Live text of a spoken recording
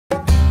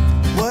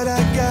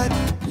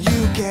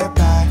can't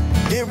buy.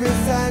 It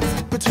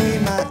resides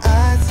between my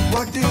eyes.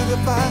 Walked through the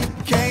fire,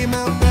 came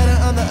out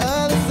better on the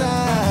other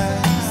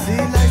side. See,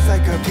 life's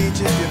like a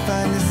beach if you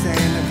find the sand.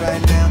 And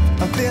right now,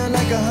 I feel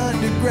like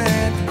 100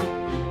 grand.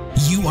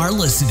 You are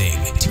listening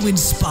to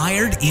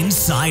Inspired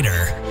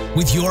Insider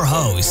with your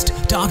host,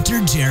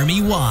 Dr.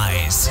 Jeremy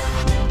Weisz.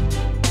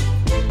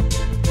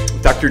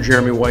 Dr.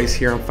 Jeremy Weisz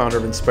here. I'm founder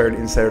of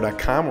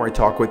InspiredInsider.com, where I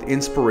talk with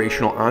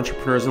inspirational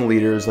entrepreneurs and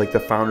leaders like the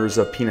founders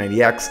of P90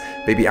 X,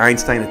 Baby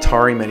Einstein,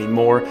 Atari, many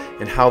more,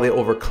 and how they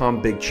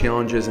overcome big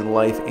challenges in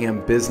life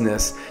and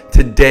business.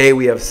 Today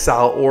we have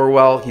Sal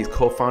Orwell. He's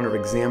co-founder of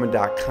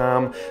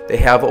Examine.com. They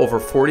have over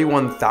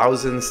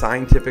 41,000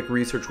 scientific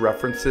research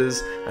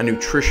references on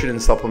nutrition and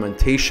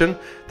supplementation.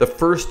 The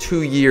first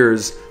 2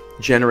 years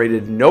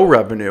generated no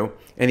revenue,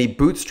 and he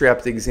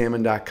bootstrapped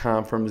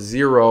Examine.com from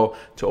zero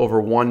to over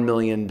 $1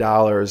 million.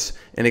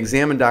 And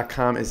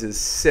Examine.com is his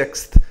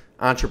sixth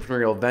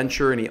entrepreneurial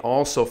venture, and he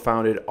also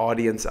founded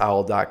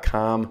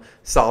AudienceOwl.com.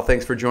 Sal,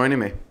 thanks for joining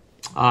me.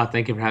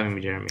 Thank you for having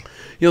me, Jeremy.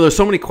 You know, there's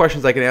so many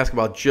questions I can ask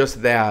about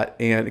just that,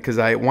 and because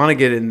I want to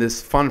get in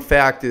this fun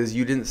fact is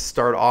you didn't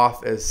start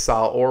off as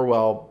Sal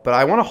Orwell, but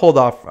I want to hold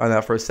off on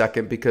that for a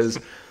second because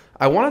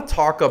I want to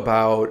talk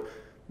about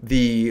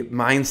the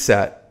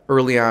mindset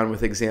early on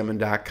with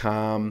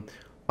Examine.com.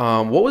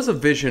 What was the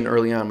vision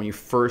early on when you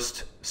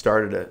first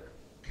started it?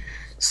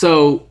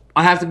 So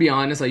I have to be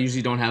honest, I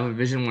usually don't have a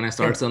vision when I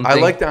start something. I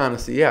like the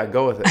honesty. Yeah,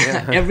 go with it.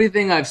 Yeah.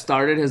 Everything I've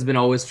started has been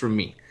always for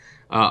me,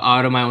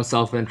 out of my own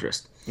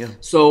self-interest. Yeah.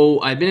 So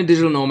I've been a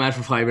digital nomad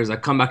for 5 years. I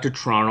come back to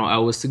Toronto. I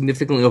was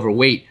significantly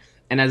overweight.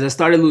 And as I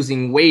started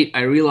losing weight,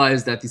 I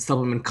realized that these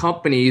supplement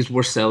companies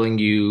were selling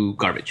you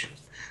garbage.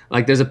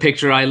 Like there's a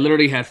picture, I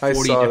literally had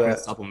 40 different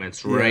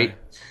supplements, right?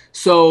 Yeah.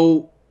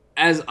 So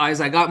as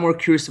I got more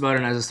curious about it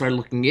and as I started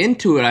looking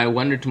into it, I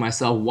wondered to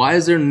myself, why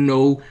is there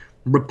no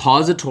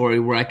repository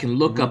where I can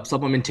look up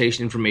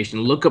supplementation information,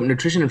 look up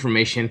nutrition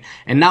information,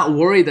 and not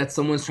worry that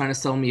someone's trying to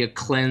sell me a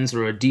cleanse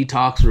or a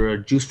detox or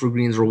a juice for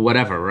greens or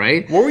whatever,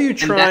 right? What were you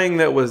trying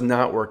that was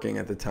not working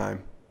at the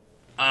time?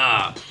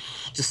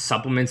 Just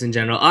supplements in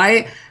general.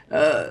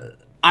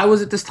 I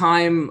was at this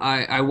time,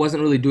 I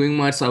wasn't really doing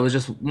much, so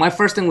my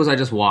first thing was I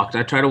just walked.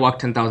 I tried to walk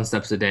 10,000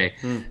 steps a day.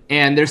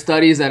 And there's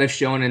studies that have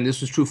shown, and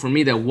this was true for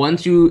me, that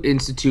once you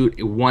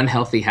institute one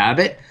healthy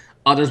habit,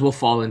 others will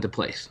fall into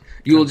place.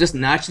 You will just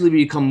naturally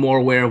become more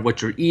aware of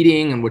what you're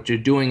eating and what you're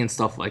doing and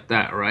stuff like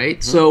that,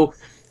 right? So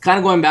kind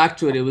of going back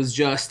to it, it was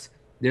just,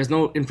 there's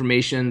no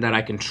information that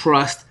I can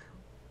trust.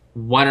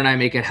 Why don't I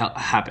make it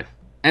happen?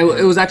 And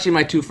it was actually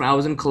my two friends. I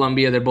was in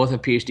Colombia. They both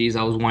have PhDs.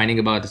 I was whining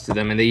about this to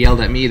them, and they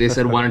yelled at me. They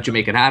said, why don't you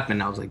make it happen?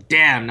 And I was like,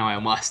 damn, now I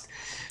must.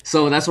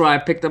 So that's where I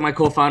picked up my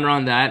co-founder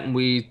on that, and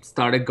we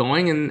started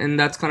going, and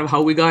that's kind of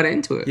how we got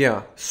into it.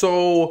 Yeah.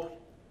 So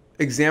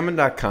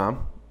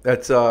Examine.com,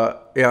 that's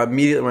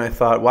immediately when I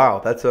thought, wow,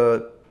 that's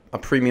a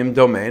premium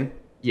domain.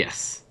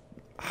 Yes.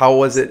 How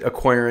was it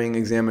acquiring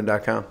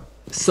Examine.com?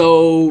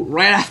 So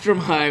right after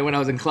when I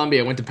was in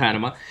Colombia, I went to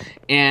Panama,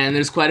 and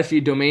there's quite a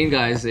few domain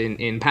guys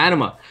in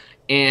Panama.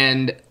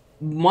 And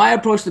my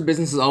approach to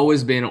business has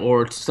always been,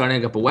 or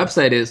starting up a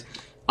website is,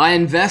 I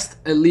invest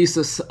at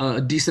least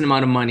a decent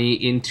amount of money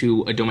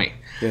into a domain.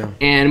 Yeah.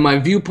 And my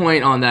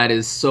viewpoint on that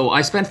is, so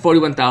I spent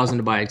 $41,000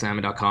 to buy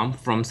Examine.com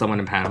from someone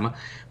in Panama.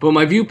 But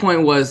my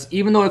viewpoint was,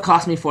 even though it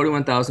cost me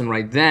 $41,000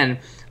 right then,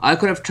 I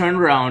could have turned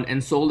around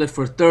and sold it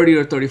for $30,000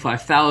 or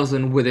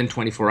 $35,000 within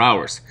 24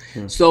 hours.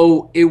 Yeah.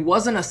 So it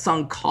wasn't a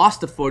sunk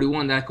cost of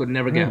 $41,000 that I could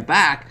never get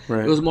back.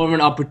 Right. It was more of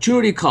an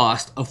opportunity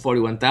cost of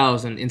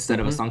 $41,000 instead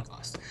of a sunk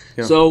cost.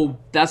 Yeah. So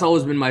that's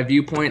always been my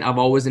viewpoint. I've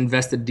always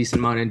invested a decent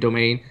amount in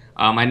domain.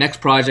 My next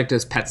project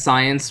is Pet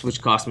Science,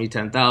 which cost me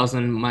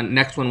 $10,000. My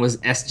next one was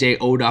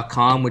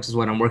SJO.com, which is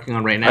what I'm working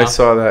on right now. I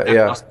saw that,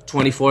 yeah. Cost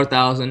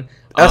 $24,000.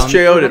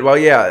 SJO did well,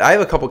 yeah. I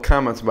have a couple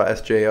comments about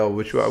SJO,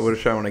 which I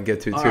want to get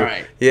to too. All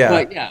right. Yeah.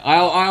 But yeah,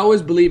 I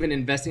always believe in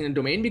investing in a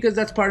domain because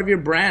that's part of your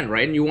brand,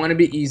 right? And you want to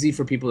be easy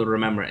for people to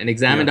remember. And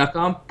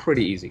Examine.com,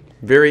 pretty easy.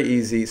 Very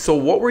easy. So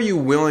what were you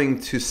willing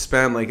to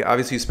spend? Like,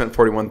 obviously you spent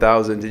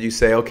 $41,000. Did you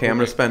say, okay, I'm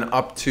going to spend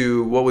up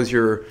to, what was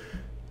your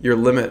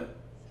limit?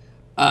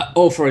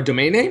 For a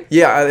domain name?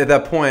 Yeah, at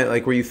that point,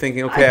 like, were you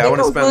thinking, okay, I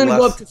want to spend less? I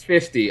go up to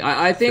 50.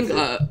 I think,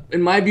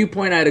 in my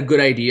viewpoint, I had a good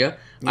idea.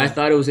 Yeah. I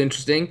thought it was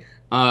interesting.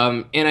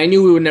 And I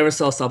knew we would never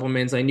sell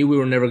supplements. I knew we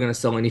were never going to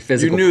sell any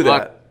physical product. You knew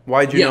that.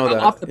 Why'd you know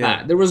that? Off the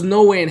bat. There was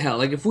no way in hell.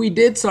 Like, if we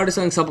started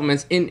selling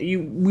supplements,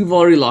 we've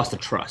already lost the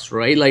trust,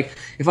 right? Like,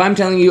 if I'm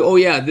telling you, oh,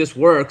 yeah, this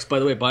works, by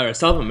the way, buy our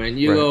supplement,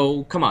 you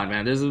go, come on,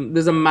 man.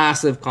 There's a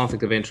massive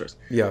conflict of interest.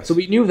 Yes. So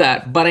we knew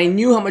that, but I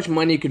knew how much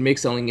money you could make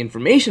selling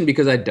information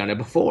because I'd done it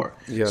before.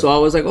 Yeah. So I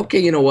was like, okay,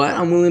 you know what?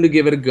 I'm willing to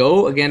give it a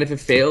go. Again, if it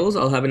fails,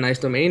 I'll have a nice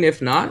domain.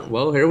 If not,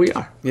 well, here we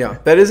are. Yeah.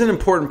 That is an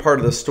important part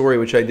of the story,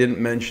 which I didn't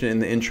mention in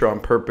the intro on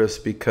purpose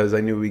because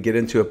I knew we'd get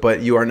into it, but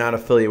you are not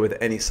affiliated with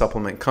any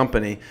supplement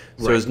company.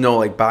 So there's no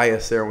like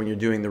bias there when you're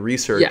doing the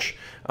research.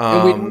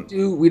 Yeah.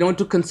 And we don't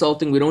do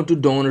consulting, we don't do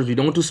donors, we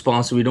don't do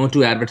sponsors, we don't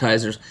do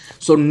advertisers.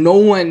 So no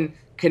one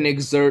can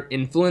exert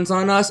influence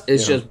on us.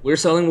 It's just we're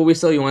selling what we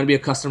sell. You want to be a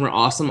customer,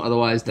 awesome.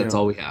 Otherwise, that's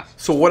all we have.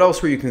 So what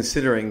else were you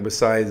considering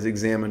besides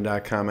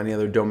examine.com? Any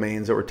other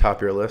domains that were top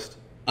of your list?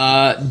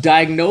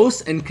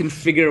 Diagnose and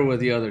configure were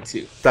the other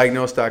two.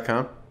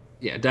 Diagnose.com?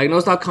 Yeah,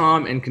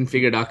 diagnose.com and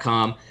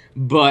configure.com.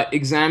 But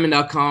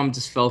examine.com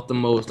just felt the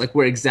most like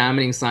we're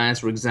examining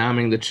science, we're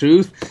examining the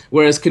truth.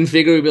 Whereas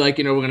configure would be like,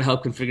 we're going to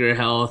help configure your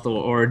health,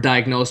 or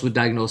diagnose with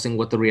diagnosing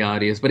what the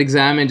reality is. But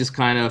examine just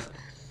kind of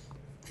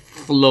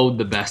flowed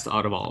the best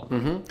out of all of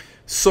them.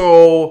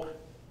 So,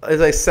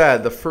 as I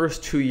said, the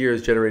first 2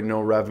 years generated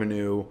no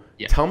revenue.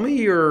 Yeah. Tell me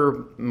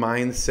your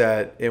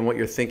mindset and what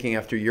you're thinking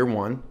after year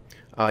one,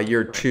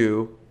 year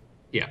two,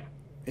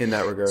 in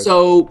that regard.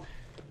 So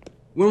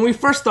when we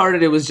first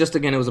started, it was just,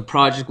 again, it was a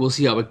project. We'll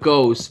see how it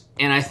goes.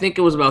 And I think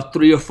it was about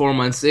 3 or 4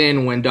 months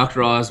in when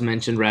Dr. Oz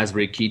mentioned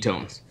raspberry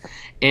ketones.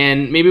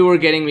 And maybe we're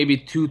getting maybe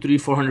 200,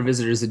 300, 400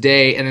 visitors a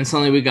day. And then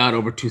suddenly we got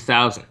over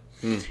 2,000.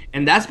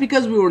 And that's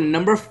because we were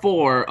number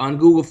 4 on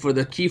Google for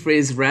the key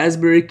phrase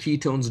raspberry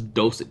ketones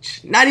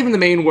dosage. Not even the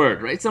main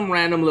word, right? Some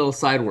random little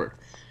side word.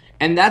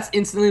 And that's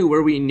instantly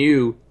where we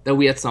knew that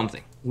we had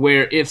something.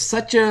 Where if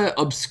such a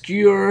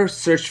obscure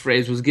search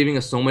phrase was giving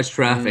us so much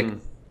traffic,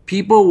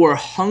 people were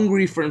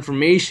hungry for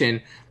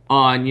information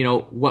on,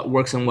 what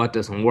works and what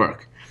doesn't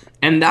work.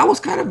 And that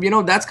was kind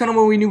of, that's kind of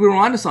when we knew we were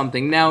onto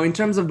something. Now, in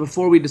terms of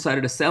before we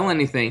decided to sell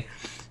anything,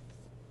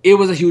 it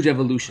was a huge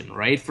evolution,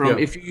 right? From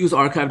if you use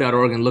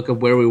archive.org and look at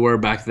where we were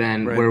back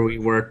then, where we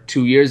were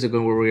 2 years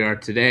ago, where we are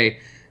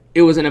today,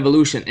 it was an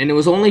evolution. And it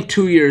was only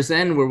 2 years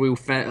in where we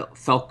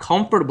felt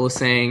comfortable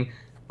saying,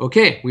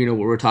 okay, we know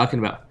what we're talking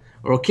about.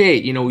 Or, okay,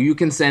 you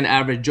can send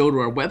average Joe to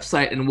our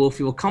website and we'll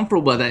feel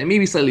comfortable about that. It may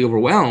be slightly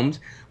overwhelmed,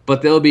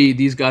 but they'll be,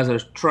 these guys are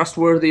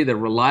trustworthy, they're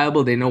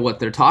reliable, they know what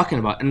they're talking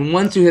about. And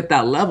once you hit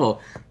that level,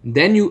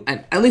 then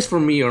and at least for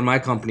me or my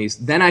companies,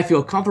 then I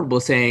feel comfortable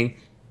saying,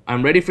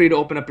 I'm ready for you to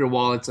open up your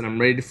wallets and I'm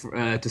ready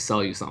to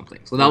sell you something.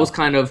 So that was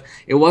kind of,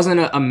 it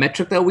wasn't a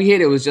metric that we hit,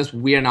 it was just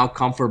we are now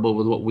comfortable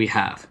with what we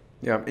have.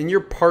 Yeah, and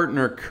your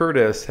partner,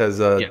 Curtis, has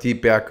a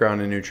deep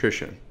background in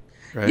nutrition.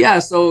 Right. Yeah,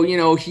 so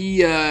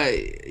he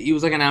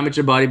was like an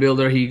amateur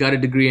bodybuilder. He got a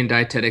degree in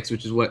dietetics,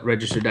 which is what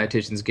registered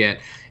dietitians get,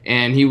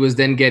 and he was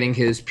then getting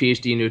his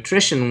PhD in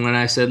nutrition. When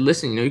I said,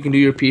 "Listen, you can do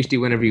your PhD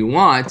whenever you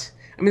want."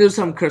 I mean, there's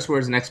some curse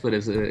words and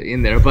expletives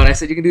in there, but I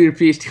said you can do your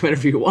PhD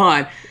whenever you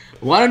want.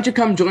 Why don't you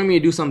come join me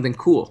and do something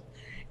cool?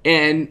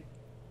 And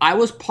I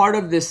was part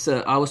of this.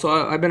 I've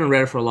been on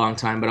Reddit for a long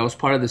time, but I was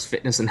part of this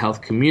fitness and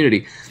health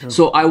community.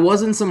 So I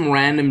wasn't some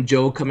random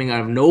Joe coming out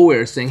of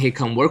nowhere saying, "Hey,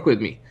 come work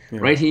with me."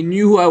 Right? He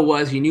knew who I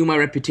was. He knew my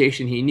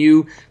reputation. He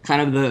knew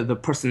kind of the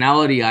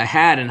personality I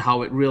had and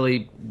how it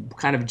really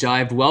kind of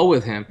jived well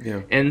with him.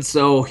 Yeah. And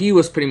so he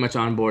was pretty much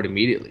on board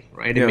immediately.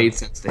 Right? It made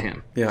sense to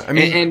him. Yeah. I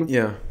mean,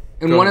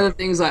 and one of the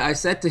things I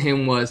said to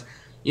him was,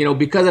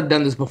 because I've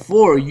done this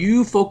before,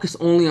 you focus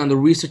only on the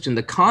research and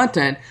the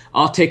content.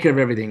 I'll take care of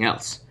everything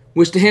else.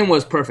 Which to him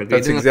was perfect.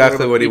 That's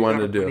exactly what he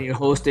wanted to do.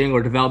 Hosting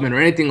or development or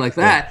anything like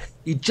that.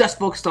 He just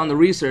focused on the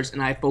research,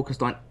 and I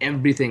focused on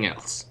everything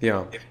else.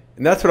 Yeah.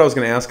 And that's what I was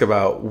going to ask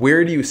about.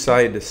 Where do you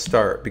decide to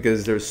start?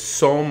 Because there's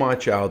so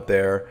much out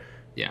there.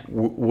 Yeah.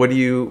 Where do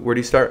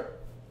you start?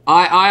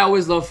 I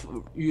always love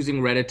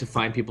using Reddit to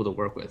find people to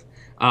work with.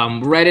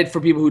 Reddit,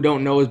 for people who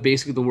don't know, is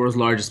basically the world's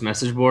largest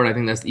message board. I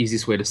think that's the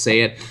easiest way to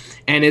say it.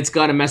 And it's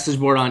got a message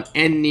board on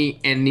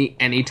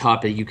any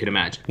topic you could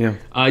imagine.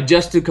 Yeah.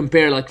 Just to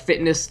compare, like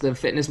fitness, the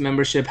fitness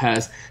membership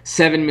has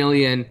 7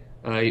 million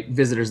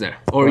visitors there,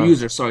 or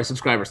users, sorry,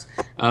 subscribers.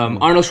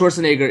 Arnold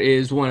Schwarzenegger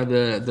is one of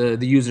the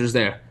users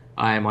there.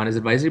 I am on his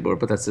advisory board,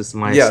 but that's just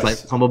my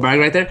slight humble brag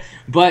right there.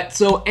 But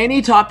so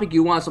any topic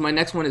you want. So my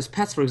next one is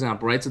pets, for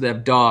example, right? So they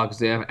have dogs,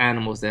 they have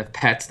animals, they have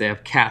pets, they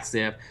have cats,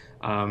 they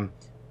have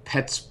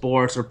pet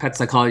sports or pet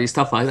psychology,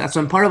 stuff like that. So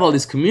I'm part of all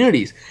these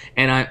communities,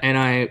 and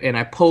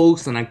I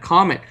post and I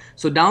comment.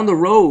 So down the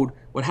road,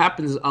 what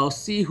happens is I'll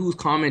see who's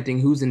commenting,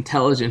 who's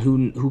intelligent,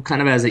 who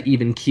kind of has an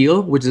even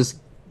keel, which is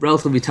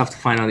relatively tough to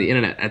find on the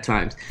internet at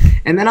times.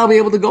 And then I'll be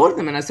able to go to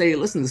them and I say,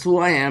 listen, this is who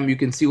I am. You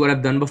can see what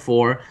I've done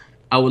before.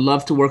 I would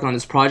love to work on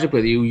this project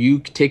with you. You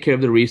take care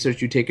of the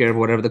research. You take care of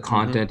whatever the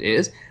content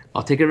is.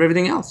 I'll take care of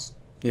everything else.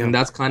 Yeah. And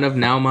that's kind of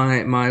now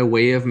my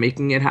way of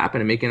making it happen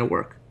and making it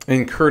work.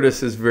 And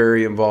Curtis is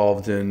very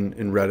involved in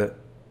Reddit.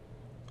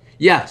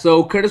 Yeah,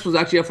 so Curtis was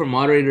actually up for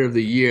Moderator of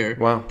the Year.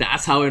 Wow.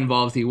 That's how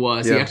involved he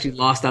was. Yeah. He actually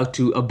lost out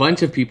to a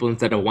bunch of people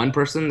instead of one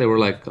person. They were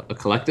like a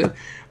collective.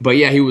 But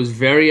yeah, he was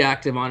very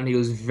active on it. He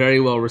was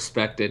very well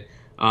respected.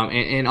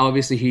 And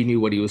obviously he knew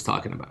what he was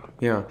talking about.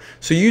 Yeah.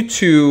 So you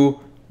two,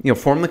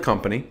 form the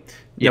company.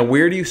 Now,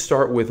 where do you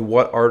start with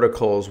what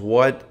articles,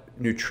 what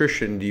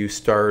nutrition do you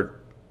start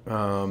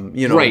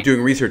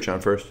doing research on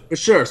first? For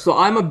sure. So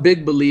I'm a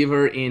big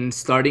believer in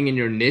starting in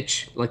your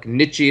niche, like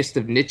nichiest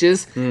of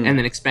niches, and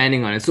then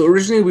expanding on it. So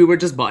originally we were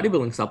just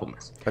bodybuilding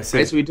supplements. I see.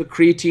 Right? So we took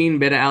creatine,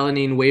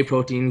 beta-alanine, whey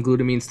protein,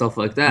 glutamine, stuff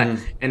like that.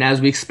 And as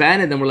we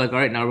expanded, then we're like, all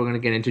right, now we're going to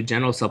get into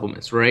general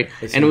supplements, right?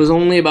 And it was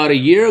only about a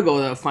year ago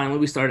that finally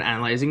we started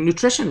analyzing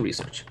nutrition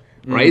research.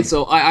 right?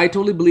 So I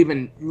totally believe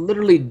in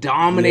literally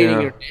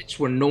dominating your niche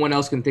where no one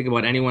else can think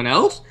about anyone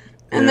else.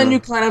 And then you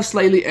kind of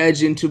slightly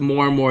edge into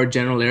more and more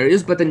general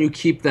areas, but then you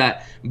keep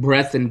that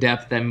breadth and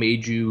depth that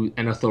made you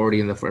an authority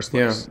in the first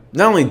place. Yeah,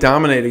 not only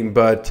dominating,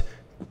 but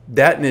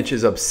that niche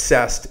is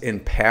obsessed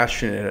and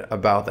passionate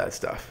about that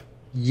stuff.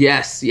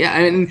 Yes, yeah,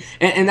 and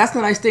that's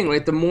the nice thing,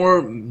 right? The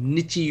more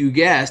niche you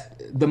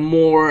get, the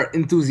more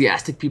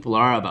enthusiastic people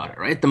are about it,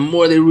 right? The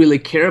more they really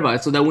care about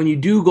it, so that when you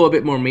do go a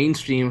bit more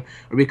mainstream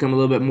or become a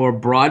little bit more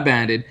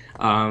broad-banded,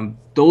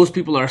 those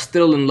people are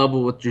still in love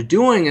with what you're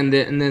doing, and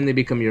then they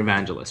become your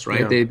evangelists,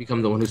 right? They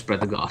become the one who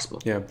spread the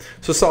gospel. Yeah.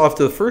 So Saul,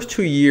 after the first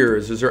 2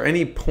 years, is there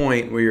any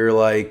point where you're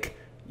like,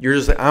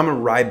 I'm gonna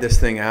ride this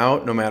thing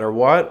out no matter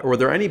what? Or were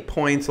there any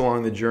points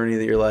along the journey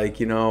that you're like,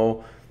 you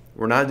know,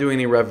 we're not doing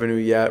any revenue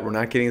yet, we're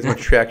not getting as much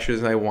traction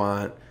as I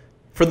want?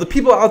 For the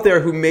people out there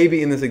who may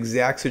be in this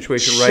exact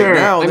situation right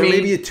now, they're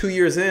maybe 2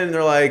 years in, and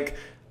they're like,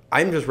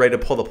 I'm just ready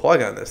to pull the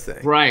plug on this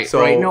thing. Right,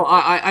 so, right. No,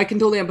 I can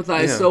totally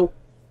empathize. Yeah. So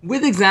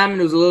with Examine,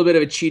 it was a little bit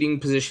of a cheating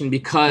position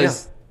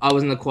because I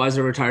was in the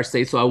quasi-retired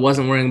state, so I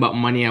wasn't worrying about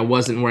money, I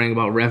wasn't worrying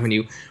about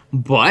revenue.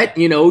 But,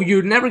 you know,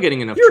 you're never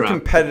getting enough You're traffic. a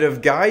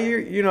competitive guy.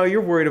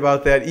 You're worried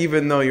about that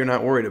even though you're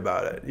not worried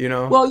about it, you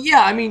know? Well,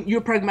 yeah, I mean,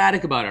 you're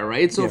pragmatic about it,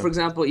 right? So, for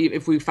example,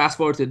 if we fast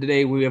forward to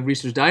today, we have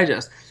Research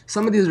Digest.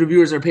 Some of these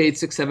reviewers are paid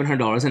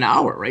 $600-700 an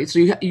hour, right? So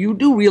you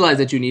do realize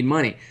that you need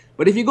money.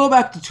 But if you go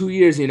back to 2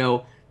 years, you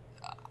know,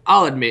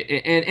 I'll admit,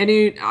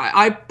 and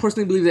I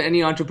personally believe that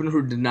any entrepreneur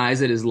who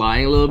denies it is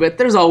lying a little bit.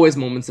 There's always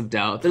moments of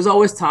doubt. There's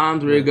always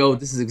times where you go,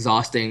 this is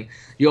exhausting.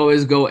 You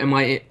always go, am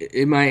I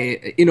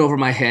in over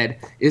my head?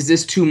 Is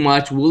this too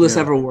much? Will this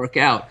ever work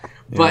out?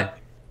 But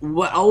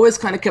what always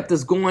kind of kept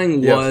us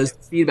going was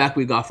feedback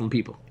we got from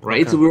people,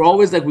 right? So we were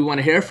always like, we want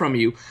to hear from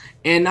you.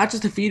 And not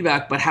just the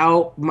feedback, but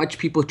how much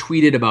people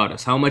tweeted about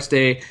us, how much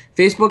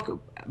Facebook,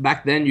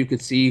 back then you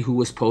could see who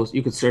was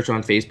you could search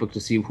on Facebook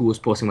to see who was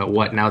posting about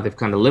what. Now they've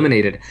kind of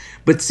eliminated.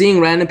 But seeing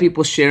random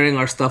people sharing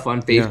our stuff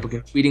on Facebook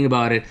and tweeting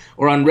about it,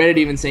 or on Reddit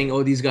even saying,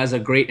 oh, these guys are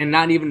great, and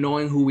not even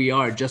knowing who we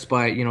are just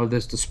by, you know,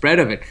 the spread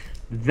of it,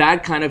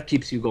 that kind of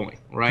keeps you going,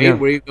 right?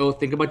 Where you go,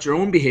 think about your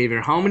own behavior.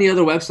 How many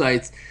other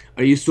websites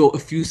are you so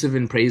effusive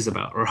in praise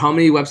about? Or how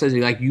many websites are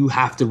you like, you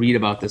have to read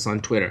about this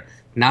on Twitter?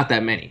 Not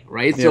that many,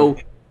 right? So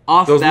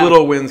those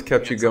little wins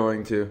kept you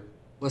going too.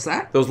 What's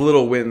that? Those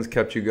little wins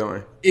kept you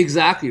going.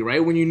 Exactly,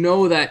 right? When you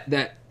know that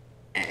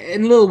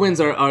and little wins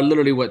are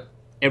literally what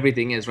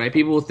everything is, right?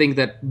 People will think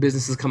that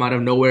businesses come out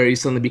of nowhere, you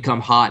suddenly become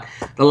hot.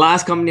 The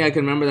last company I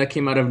can remember that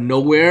came out of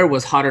nowhere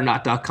was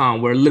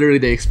hotornot.com, where literally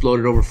they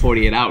exploded over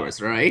 48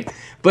 hours, right?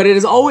 But it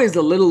is always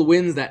the little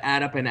wins that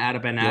add up and add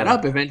up and add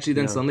up. Eventually,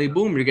 then suddenly,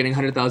 boom, you're getting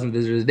 100,000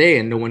 visitors a day,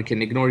 and no one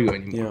can ignore you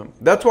anymore. Yeah,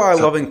 that's why I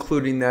love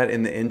including that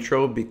in the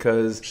intro,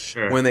 because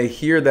when they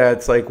hear that,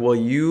 it's like, well,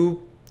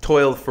 you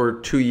toiled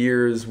for 2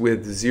 years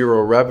with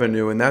zero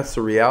revenue, and that's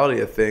the reality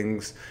of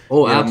things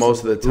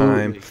most of the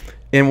time.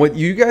 And what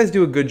you guys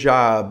do a good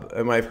job,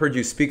 and I've heard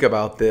you speak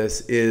about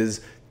this,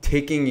 is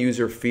taking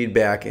user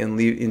feedback and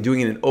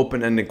doing it in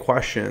open-ended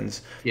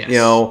questions. You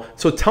know,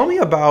 so tell me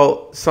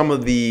about some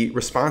of the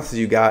responses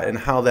you got and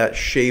how that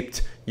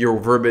shaped your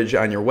verbiage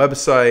on your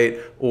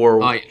website, or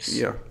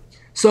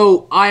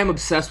So I am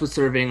obsessed with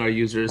surveying our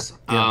users.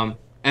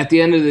 At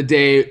the end of the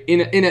day,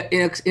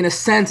 in a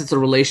sense, it's a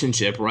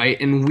relationship, right?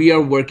 And we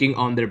are working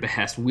on their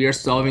behest. We are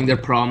solving their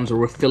problems, or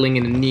we're filling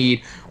in a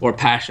need or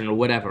passion or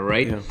whatever,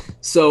 right?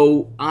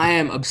 So I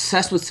am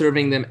obsessed with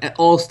serving them at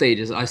all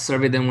stages. I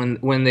survey them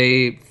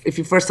if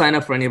you first sign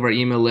up for any of our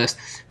email lists.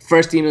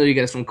 First email you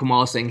get is from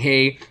Kamal saying,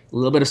 hey, a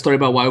little bit of story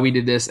about why we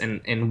did this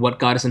and what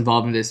got us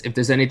involved in this. If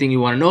there's anything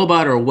you want to know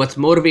about or what's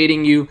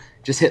motivating you,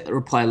 just hit the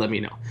reply, let me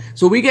know.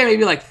 So we get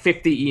maybe like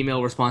 50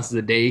 email responses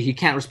a day. He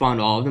can't respond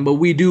to all of them, but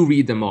we do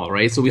read them all,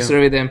 right? So we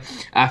survey them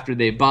after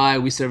they buy.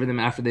 We survey them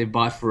after they've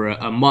bought for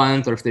a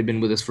month, or if they've been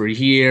with us for a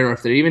year, or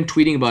if they're even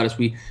tweeting about us.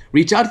 We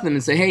reach out to them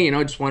and say, hey, you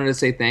know, just wanted to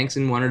say thanks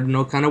and wanted to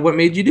know kind of what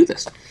made you do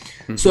this.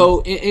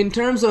 So in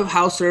terms of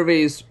how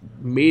surveys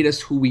made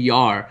us who we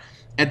are,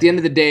 at the end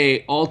of the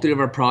day, all three of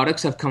our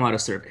products have come out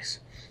of surveys.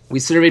 We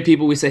survey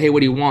people, we say, hey,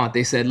 what do you want?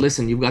 They said,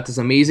 listen, you've got this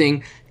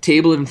amazing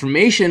table of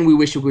information, we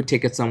wish you could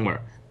take it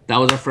somewhere. That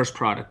was our first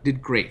product,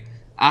 did great.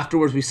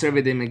 Afterwards, we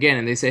surveyed them again,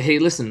 and they say, hey,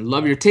 listen,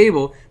 love your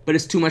table, but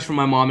it's too much for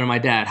my mom and my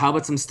dad. How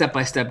about some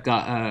step-by-step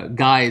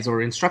guides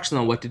or instructions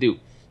on what to do?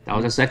 That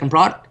was our second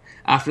product.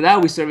 After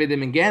that, we surveyed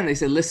them again. They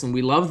said, listen,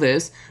 we love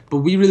this, but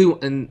we really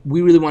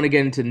want to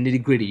get into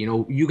nitty-gritty. You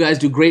know, you guys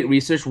do great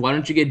research. Why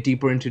don't you get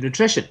deeper into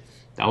nutrition?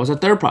 That was our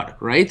third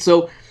product, right?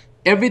 So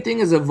everything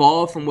has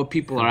evolved from what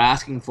people are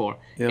asking for.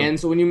 And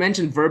so when you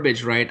mentioned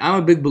verbiage, right,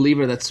 I'm a big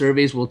believer that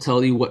surveys will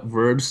tell you what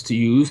verbs to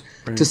use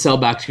to sell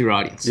back to your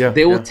audience.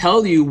 They will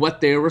tell you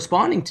what they're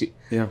responding to.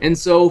 And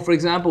so, for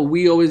example,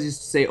 we always used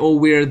to say, oh,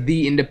 we're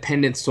the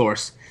independent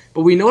source.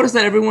 But we noticed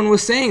that everyone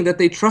was saying that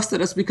they trusted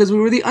us because we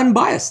were the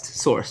unbiased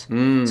source.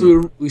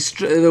 So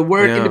the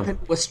word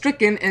independent was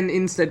stricken, and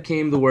instead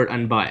came the word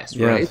unbiased,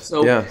 right?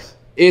 So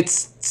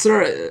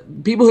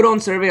people who don't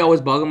survey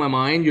always bog in my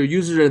mind. Your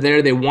users are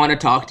there. They want to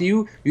talk to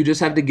you. You just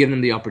have to give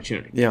them the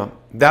opportunity. Yeah.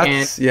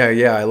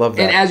 I love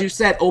that. And as you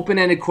said,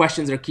 open-ended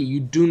questions are key. You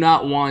do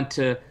not want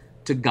to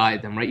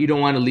guide them, right? You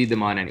don't want to lead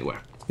them on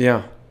anywhere.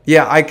 Yeah.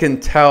 Yeah, I can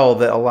tell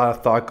that a lot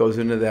of thought goes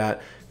into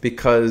that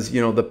because,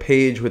 the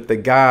page with the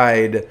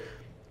guide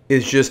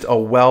is just a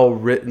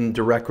well-written,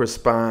 direct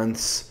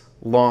response,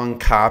 long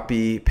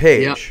copy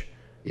page.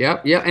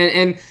 Yep.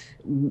 And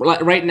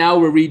right now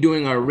we're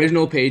redoing our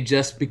original page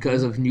just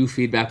because of new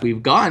feedback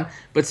we've gotten.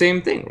 But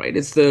same thing, right?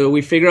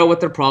 We figure out what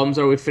their problems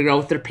are, we figure out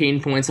what their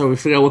pain points are, we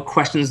figure out what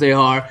questions they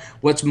are,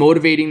 what's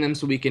motivating them,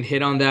 so we can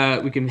hit on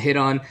that. We can hit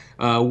on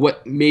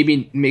what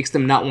maybe makes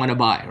them not want to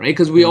buy, right?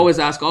 Because we always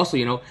ask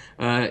also,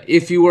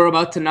 if you were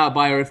about to not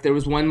buy, or if there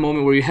was one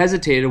moment where you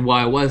hesitated,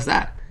 why was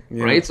that?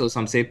 Yeah. Right, so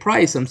some say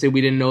price, some say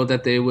we didn't know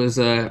that there was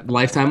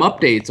lifetime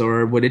updates,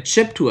 or would it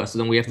ship to us? So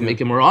then we have to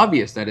make it more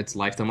obvious that it's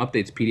lifetime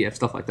updates, PDF,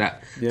 stuff like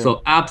that. Yeah.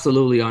 So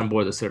absolutely on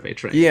board the survey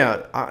train.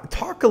 Yeah,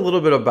 talk a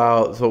little bit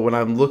about, so when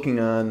I'm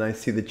looking on, I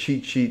see the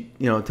cheat sheet,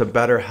 to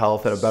better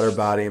health and a better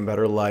body and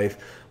better life.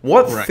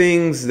 What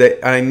things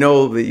that, I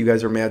know that you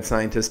guys are mad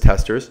scientist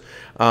testers,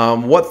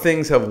 what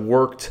things have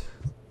worked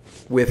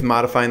with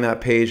modifying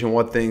that page and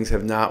what things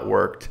have not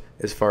worked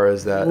as far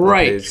as that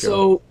page goes?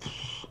 So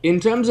in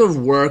terms of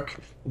work,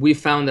 we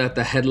found that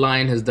the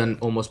headline has done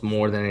almost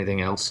more than anything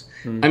else.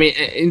 I mean,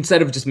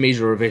 instead of just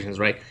major revisions,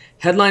 right?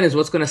 Headline is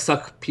what's going to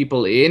suck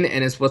people in,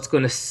 and it's what's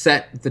going to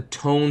set the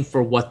tone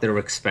for what they're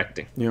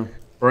expecting. Yeah.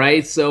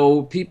 Right?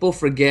 So people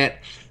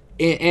forget,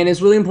 and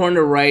it's really important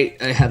to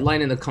write a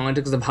headline in the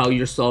context of how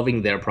you're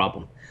solving their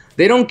problem.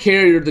 They don't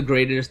care you're the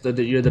greatest, or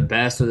that you're the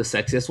best or the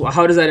sexiest. Well,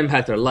 how does that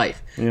impact their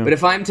life? Yeah. But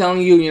if I'm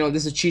telling you,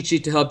 this is a cheat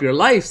sheet to help your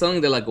life,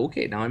 suddenly they're like,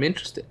 okay, now I'm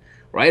interested.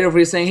 Right? Or if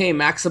you're saying, hey,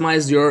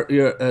 maximize your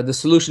the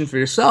solution for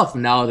yourself,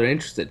 now they're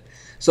interested.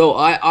 So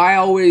I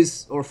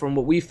always, or from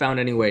what we found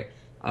anyway,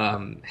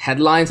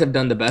 headlines have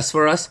done the best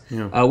for us.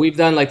 Yeah. We've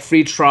done like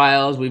free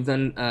trials, we've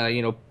done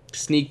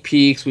sneak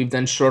peeks, we've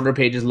done shorter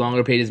pages,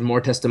 longer pages, more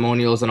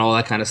testimonials, and all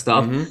that kind of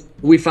stuff.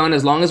 We found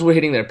as long as we're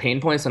hitting their pain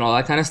points and all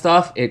that kind of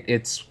stuff,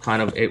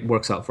 it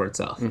works out for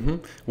itself.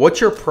 What's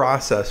your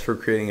process for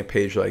creating a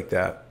page like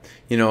that?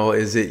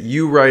 Is it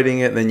you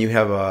writing it and then you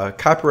have a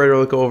copywriter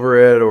look over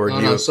it, or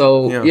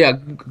yeah,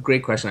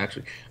 great question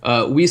actually.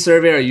 We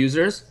survey our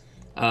users.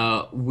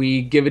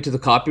 We give it to the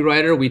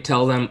copywriter. We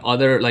tell them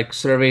other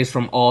surveys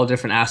from all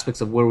different aspects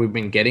of where we've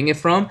been getting it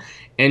from,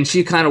 and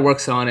she kind of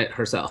works on it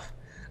herself.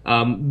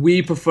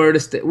 We prefer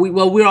to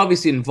we're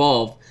obviously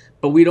involved,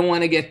 but we don't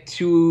want to get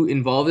too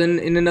involved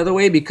in another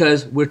way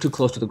because we're too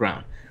close to the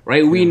ground.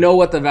 Right? We know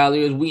what the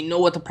value is. We know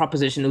what the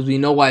proposition is. We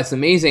know why it's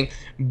amazing,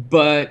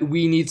 but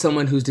we need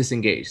someone who's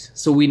disengaged.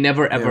 So we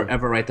never,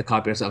 ever write the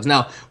copy ourselves.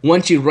 Now,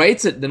 once she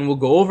writes it, then we'll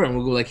go over and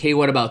we'll go like, hey,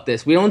 what about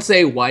this? We don't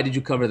say, why did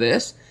you cover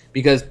this?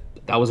 Because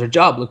that was her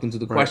job, looking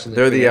through the questions.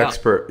 They're the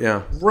expert,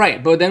 yeah.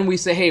 Right, but then we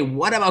say, hey,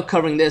 what about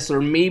covering this?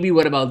 Or maybe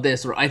what about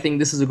this? Or I think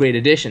this is a great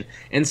addition.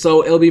 And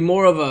so it'll be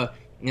more of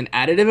an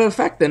additive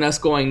effect than us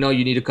going, no,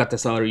 you need to cut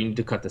this out or you need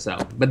to cut this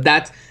out.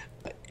 But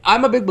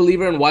I'm a big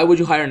believer in why would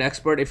you hire an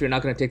expert if you're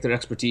not going to take their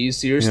expertise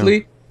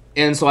seriously?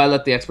 Yeah. And so I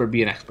let the expert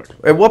be an expert.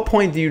 At what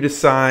point did you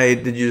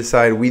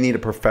decide we need a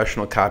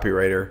professional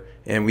copywriter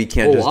and we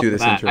can't just do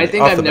this internally? I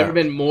think I've never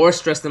been more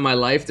stressed in my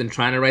life than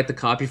trying to write the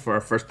copy for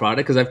our first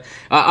product, because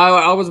I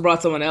always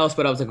brought someone else,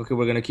 but I was like, okay,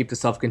 we're going to keep this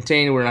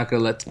self-contained. We're not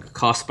going to let the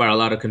cost spiral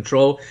out of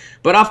control.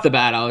 But off the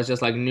bat, I was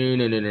just like,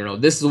 no.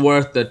 This is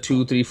worth the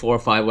 2, 3, 4,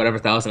 5, whatever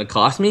thousand it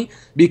cost me.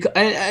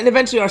 And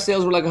eventually our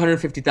sales were like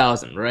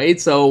 150,000, right?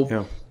 So...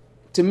 Yeah.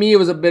 To me, it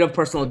was a bit of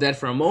personal debt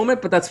for a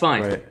moment, but that's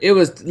fine. Right. It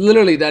was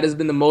literally, that has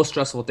been the most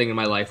stressful thing in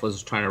my life,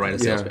 was trying to write a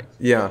sales page.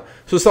 Yeah.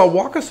 So Sal,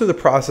 walk us through the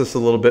process a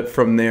little bit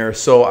from there.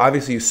 So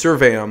obviously you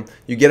survey them,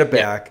 you get it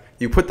back,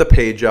 you put the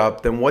page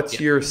up, then what's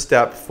your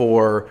step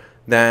for,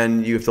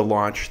 then you have to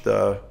launch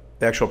the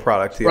actual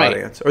product to the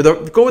audience? Or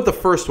go with the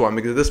first one,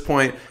 because at this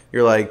point,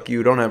 you're like,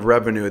 you don't have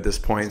revenue at this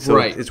point, so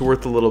it's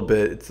worth a little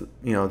bit. It's,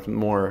 it's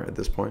more at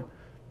this point.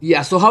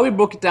 Yeah, so how we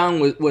broke it down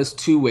was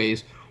two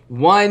ways.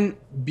 One,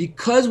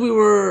 because we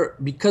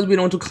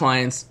don't do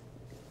clients,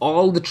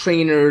 all the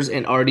trainers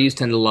and RDs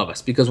tend to love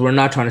us because we're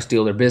not trying to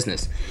steal their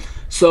business.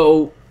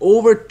 So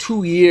over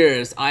 2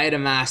 years, I had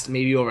amassed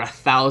maybe over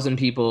 1,000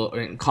 people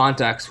in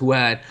contacts who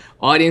had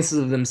audiences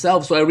of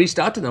themselves. So I reached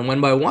out to them one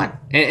by one.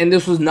 And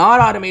this was not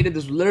automated.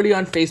 This was literally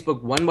on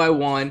Facebook, one by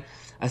one.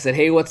 I said,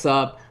 hey, what's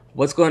up?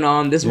 What's going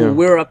on? This is what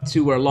we're up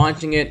to. We're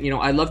launching it.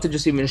 I'd love to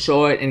just even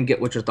show it and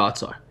get what your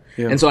thoughts are.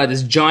 Yeah. And so I had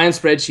this giant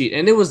spreadsheet,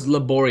 and it was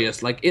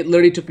laborious. Like, it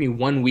literally took me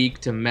 1 week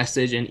to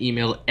message and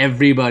email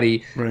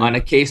everybody on a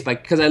case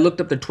because I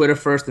looked up their Twitter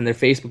first and their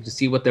Facebook to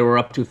see what they were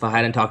up to if I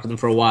hadn't talked to them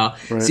for a while,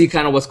 see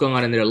kind of what's going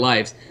on in their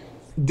lives.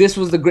 this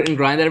was the grit and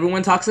grind that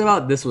everyone talks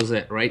about. This was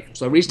it, right?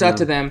 So I reached out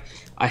to them.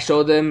 I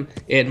showed them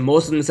it.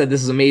 Most of them said,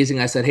 this is amazing.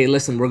 I said, hey,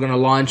 listen, we're going to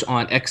launch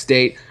on X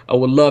date. I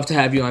would love to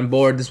have you on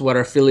board. This is what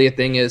our affiliate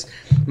thing is.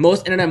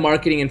 Most internet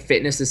marketing and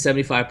fitness is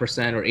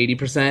 75% or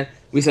 80%.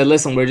 We said,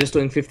 listen, we're just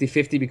doing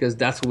 50-50 because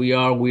that's who we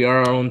are. We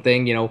are our own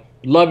thing. You know,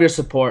 love your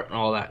support and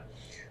all that.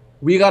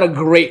 We got a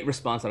great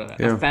response out of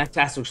that, a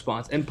fantastic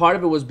response. And part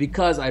of it was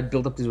because I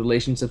built up these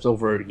relationships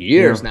over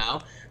years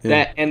now,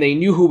 and they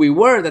knew who we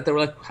were, that they were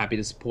like happy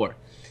to support.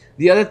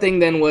 The other thing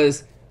then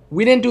was,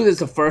 we didn't do this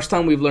the first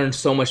time. We've learned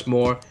so much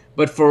more.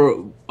 But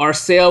for our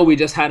sale, we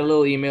just had a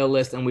little email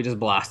list and we just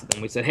blasted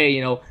them. We said, hey,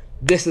 you know,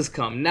 this has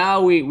come.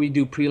 Now we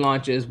do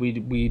pre-launches.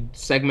 We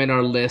segment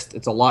our list.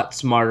 It's a lot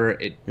smarter.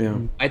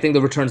 I think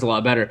the return's a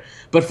lot better.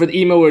 But for the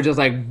email, we're just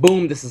like,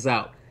 boom, this is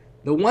out.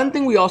 The one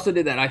thing we also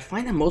did that I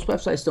find that most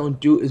websites don't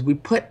do is we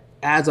put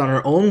ads on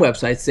our own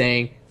website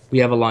saying we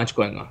have a launch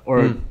going on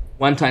or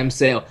one-time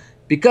sale.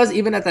 Because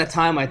even at that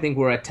time, I think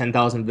we're at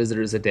 10,000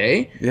 visitors a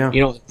day.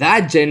 You know,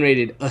 that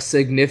generated a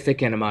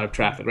significant amount of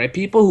traffic, right?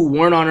 People who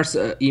weren't on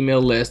our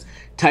email list,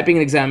 typing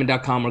in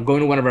examine.com or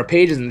going to one of our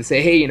pages and they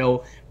say, hey, you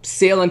know,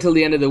 sale until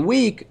the end of the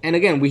week. And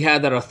again, we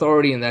had that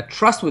authority and that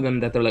trust with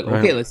them that they're like,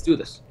 okay, let's do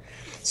this.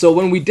 So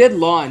when we did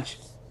launch,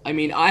 I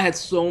mean, I had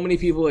so many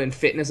people in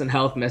fitness and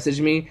health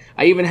message me.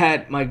 I even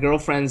had my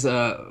girlfriend's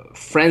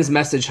friends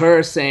message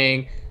her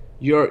saying,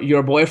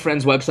 your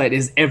boyfriend's website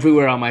is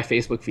everywhere on my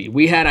Facebook feed.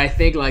 We had, I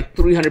think, like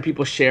 300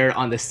 people share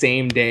on the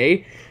same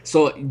day.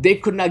 So they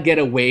could not get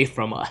away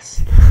from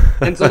us.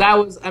 And so that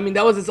was, I mean,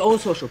 that was its own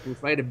social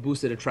proof, right? It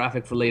boosted the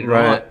traffic for later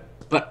on.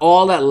 But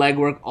all that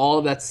legwork, all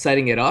of that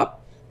setting it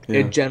up,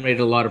 it generated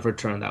a lot of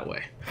return that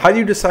way. How do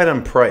you decide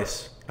on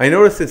price? I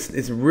noticed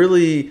it's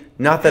really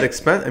not that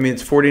expensive. I mean,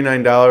 it's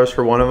 $49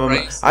 for one of them.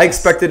 Right. I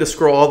expected to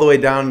scroll all the way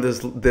down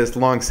this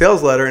long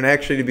sales letter and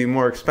actually to be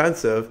more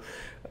expensive.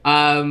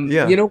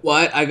 You know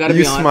what? I gotta be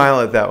honest. You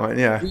smile at that one,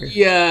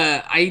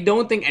 Yeah, I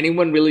don't think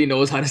anyone really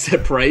knows how to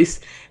set price.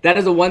 That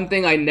is the one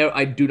thing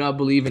I do not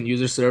believe in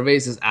user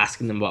surveys is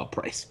asking them about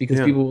price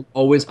because people will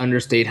always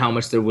understate how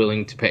much they're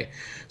willing to pay.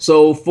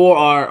 So for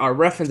our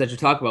reference that you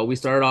talk about, we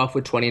started off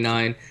with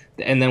 29,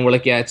 and then we're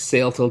like, yeah, it's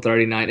sale till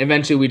 39.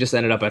 Eventually, we just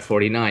ended up at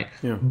 49.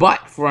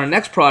 But for our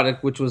next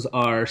product, which was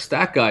our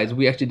stack guides,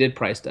 we actually did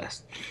price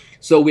test.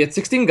 So we had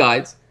 16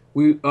 guides.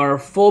 Our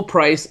full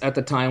price at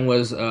the time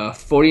was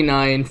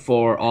 $49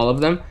 for all of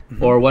them,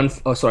 or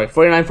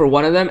 $49 for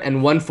one of them, and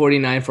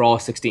 $149 for all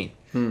 16.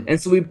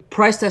 And so we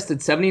price tested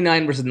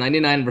 $79 versus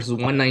 $99 versus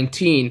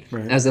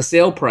 $119 as a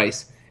sale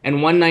price, and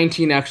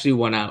 $119 actually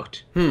won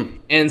out.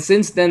 And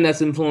since then,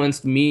 that's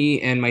influenced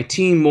me and my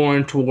team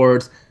more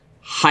towards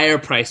higher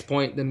price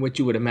point than what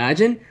you would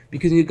imagine,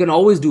 because you can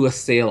always do a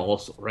sale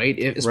also, right?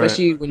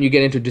 Especially when you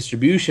get into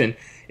distribution.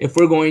 If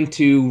we're going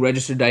to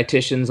register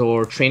dietitians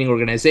or training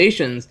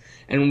organizations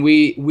and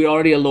we're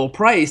already a low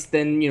price,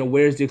 then, you know,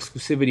 where's the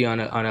exclusivity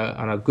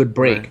on a good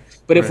break?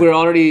 But if we're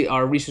already,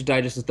 our research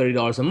digest is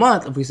 $30 a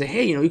month, if we say,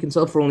 hey, you know, you can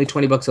sell it for only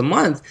 $20 a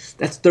month,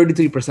 that's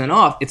 33%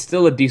 off. It's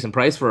still a decent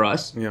price for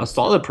us, a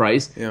solid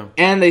price,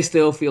 and they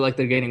still feel like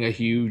they're getting a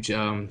huge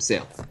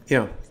sale.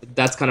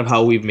 That's kind of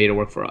how we've made it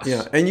work for us.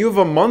 And you have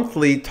a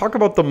monthly, talk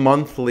about the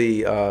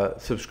monthly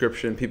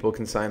subscription people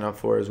can sign up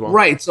for as well.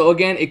 Right. So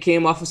again, it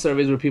came off of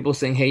surveys where people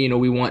saying, hey, you know,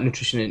 we want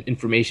nutrition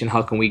information.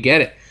 How can we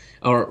get it?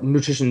 Or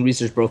nutrition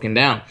research broken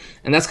down.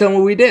 And that's kind of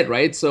what we did,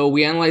 right? So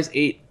we analyzed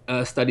 8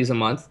 studies a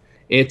month.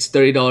 It's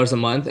 $30 a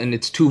month, and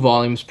it's 2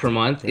 volumes per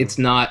month. It's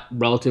not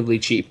relatively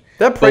cheap.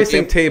 That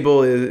pricing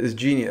table is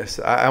genius.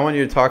 I want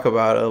you to talk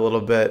about it a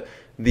little bit.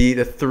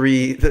 The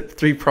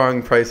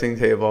three-pronged pricing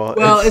table.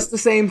 Well, it's the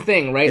same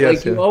thing, right?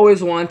 Like you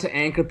always want to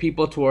anchor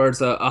people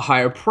towards a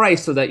higher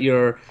price so that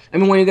I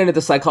mean, when you get into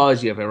the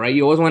psychology of it, right?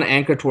 You always want to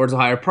anchor towards a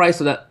higher price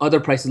so that other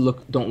prices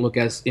don't look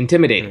as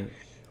intimidating.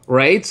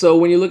 Right? So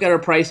when you look at our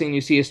pricing,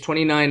 you see it's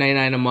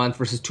 $29.99 a month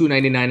versus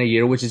 $299 a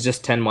year, which is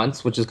just 10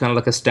 months, which is kind of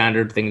like a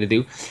standard thing to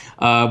do,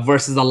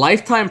 versus a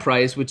lifetime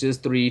price, which is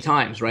 3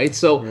 times, right?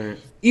 So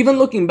even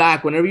looking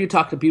back, whenever you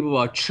talk to people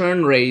about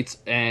churn rates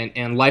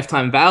and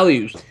lifetime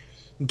values,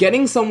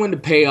 getting someone to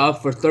pay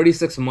up for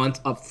 36 months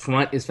up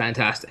front is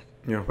fantastic,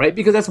 right?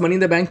 Because that's money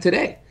in the bank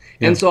today.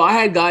 And so I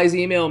had guys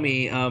email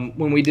me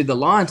when we did the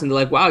launch, and they're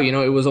like, wow, you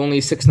know, it was only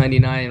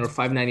 $6.99 or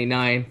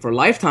 $5.99 for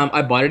lifetime.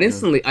 I bought it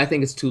instantly. I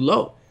think it's too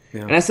low.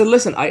 And I said,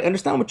 listen, I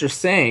understand what you're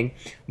saying,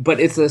 but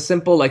it's a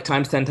simple like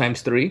times 10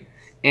 times 3.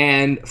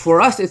 And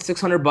for us, it's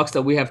 $600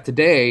 that we have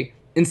today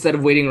instead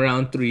of waiting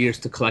around 3 years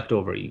to collect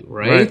over you,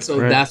 right? So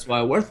that's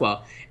why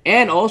worthwhile.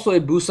 And also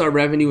it boosts our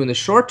revenue in the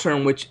short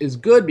term, which is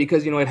good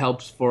because, you know, it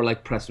helps for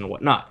like press and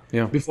whatnot.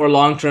 Before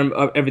long term,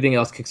 everything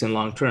else kicks in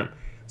long term.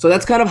 So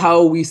that's kind of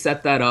how we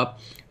set that up.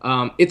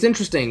 It's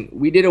interesting.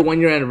 We did a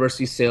 1-year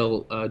anniversary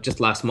sale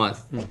just last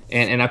month,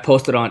 and I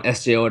posted on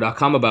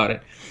SJO.com about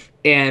it.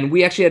 And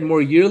we actually had more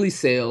yearly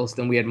sales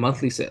than we had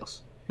monthly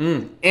sales.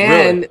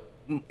 And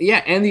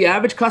the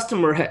average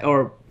customer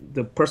or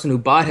the person who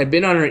bought had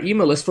been on our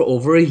email list for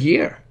over a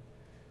year,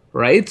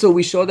 right? So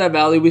we showed that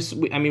value.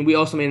 I mean, we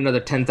also made another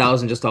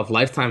 10,000 just off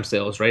lifetime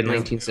sales, right?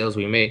 19 sales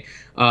we made.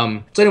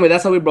 So anyway,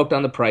 that's how we broke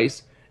down the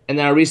price. And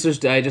then our Research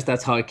Digest,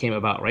 that's how it came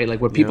about, right? Like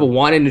where people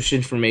wanted nutrition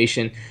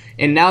information.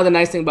 And now the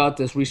nice thing about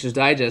this Research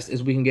Digest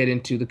is we can get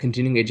into the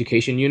continuing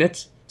education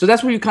units. So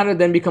that's where you kind of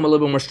then become a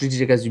little bit more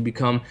strategic as you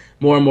become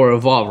more and more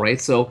evolved, right?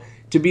 So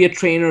to be a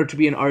trainer, to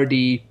be an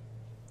RD,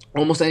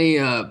 almost any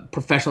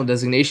professional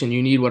designation,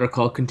 you need what are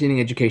called continuing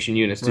education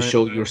units to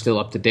show you're still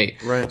up to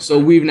date. Right. So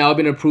we've now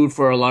been approved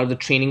for a lot of the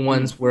training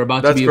ones. We're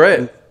about to be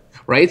approved,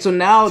 right? So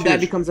now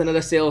that becomes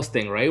another sales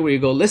thing, right? Where you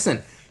go,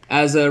 listen,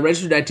 as a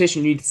registered dietitian,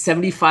 you need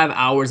 75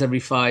 hours every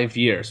 5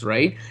 years,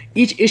 right?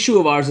 Each issue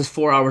of ours is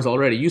 4 hours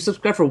already. You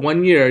subscribe for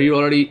 1 year, you're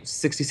already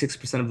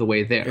 66% of the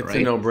way there, it's right?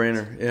 It's a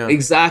no-brainer, yeah.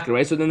 Exactly,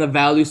 right? So then the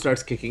value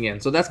starts kicking in.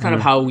 So that's kind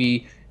of how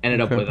we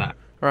ended up with that.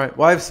 All right.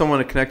 Well, I have someone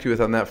to connect you with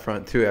on that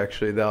front too.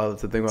 Actually,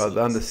 that's the thing about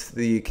on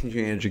the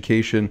continuing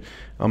education.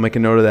 I'll make a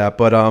note of that.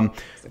 But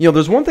you know,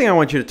 there's one thing I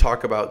want you to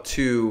talk about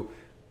too,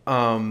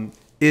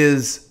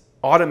 is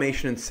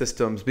automation and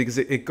systems, because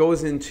it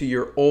goes into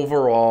your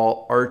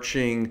overall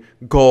arching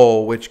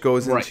goal, which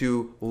goes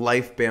into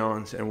life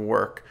balance and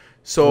work.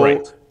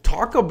 So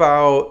talk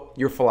about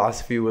your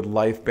philosophy with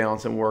life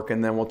balance and work,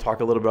 and then we'll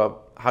talk a little bit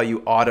about how you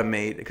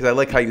automate, because I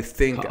like how you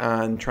think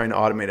on trying to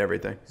automate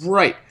everything.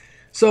 Right.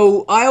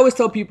 So I always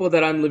tell people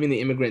that I'm living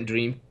the immigrant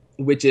dream,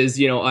 which is,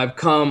 you know, I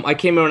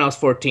came here when I was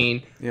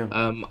 14. Yeah.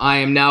 I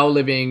am now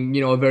living,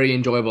 you know, a very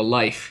enjoyable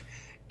life.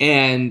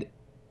 And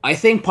I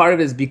think part of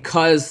it is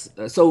because,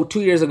 so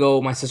 2 years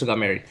ago, my sister got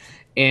married.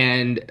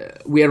 And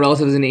we had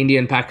relatives in India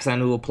and Pakistan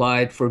who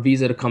applied for a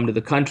visa to come to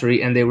the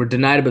country. And they were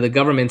denied by the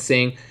government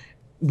saying,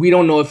 we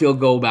don't know if you'll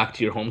go back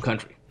to your home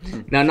country.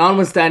 Now,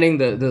 notwithstanding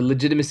the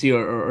legitimacy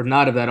or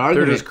not of that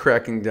argument, they're just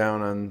cracking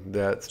down on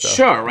that stuff.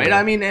 Sure, right? Yeah.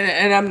 I mean,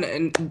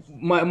 and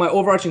my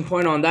overarching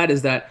point on that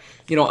is that,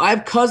 you know, I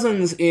have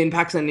cousins in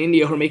Pakistan and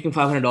India who are making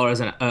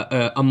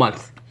 $500 a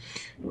month.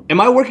 Am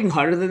I working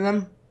harder than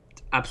them?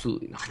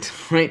 Absolutely not,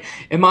 right?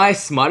 Am I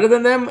smarter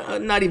than them?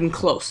 Not even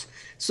close.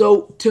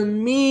 So to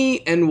me,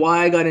 and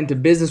why I got into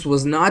business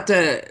was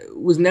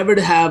never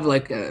to have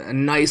like a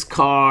nice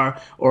car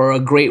or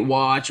a great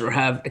watch or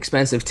have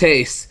expensive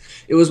tastes.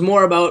 It was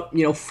more about,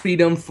 you know,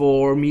 freedom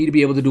for me to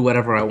be able to do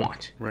whatever I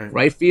want,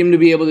 right? Freedom to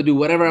be able to do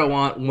whatever I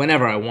want,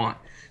 whenever I want.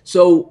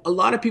 So a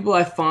lot of people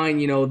I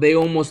find, you know, they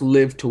almost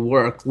live to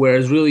work,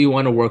 whereas really you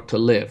want to work to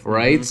live,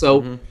 right?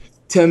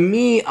 To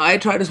me, I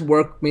try to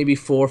work maybe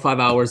 4 or 5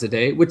 hours a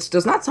day, which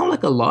does not sound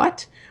like a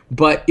lot.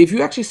 But if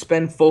you actually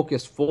spend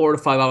focus 4 to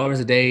 5 hours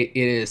a day, it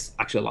is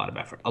actually a lot of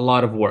effort, a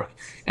lot of work.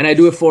 And I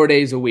do it 4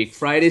 days a week.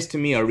 Fridays to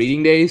me are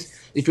reading days.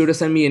 If you were to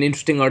send me an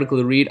interesting article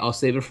to read, I'll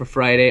save it for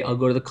Friday. I'll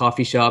go to the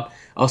coffee shop.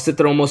 I'll sit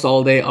there almost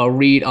all day. I'll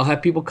read. I'll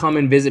have people come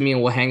and visit me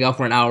and we'll hang out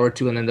for an hour or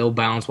two and then they'll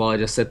bounce while I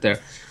just sit there.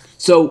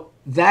 So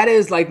that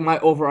is like my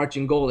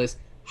overarching goal is,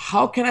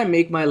 how can I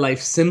make my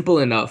life simple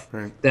enough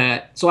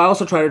that, so I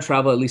also try to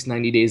travel at least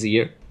 90 days a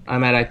year.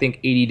 I'm at, I think,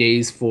 80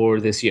 days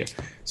for this year.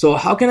 So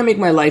how can I make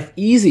my life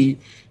easy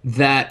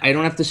that I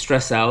don't have to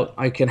stress out?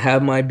 I can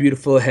have my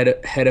beautiful head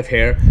of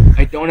hair.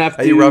 I don't have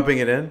to. Are you rubbing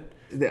it in?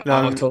 No,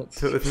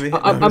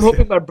 I'm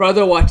hoping my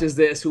brother watches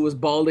this, who was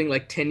balding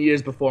like 10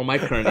 years before my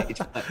current age.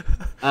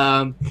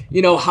 But,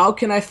 you know, how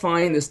can I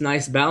find this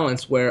nice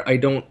balance where I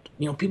don't,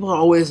 you know, people are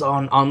always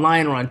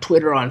online or on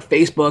Twitter or on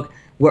Facebook,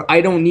 where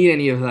I don't need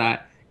any of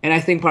that. And I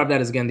think part of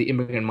that is, again, the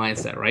immigrant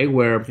mindset, right?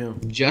 Where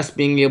just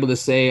being able to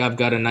say, I've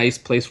got a nice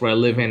place where I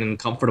live in and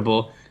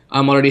comfortable,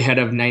 I'm already ahead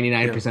of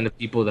 99% of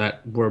people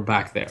that were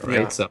back there,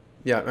 right? So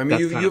I mean,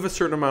 you have a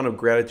certain amount of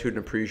gratitude and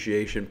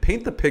appreciation.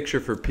 Paint the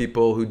picture for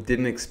people who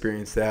didn't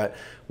experience that.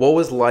 What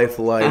was life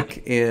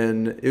like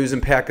it was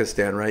in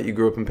Pakistan, right? You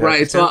grew up in Pakistan?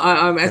 Right, so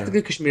I'm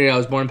ethnically Kashmiri. I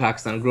was born in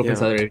Pakistan. I grew up in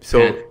Saudi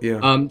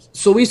Arabia.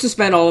 So we used to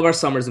spend all of our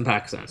summers in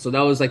Pakistan. So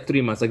that was like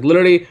 3 months. Like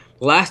literally,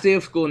 last day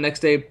of school, next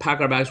day, pack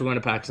our bags, we're going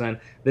to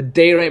Pakistan. The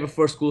day right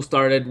before school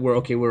started, we're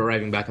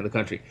arriving back in the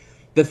country.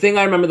 The thing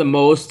I remember the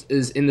most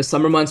is in the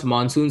summer months,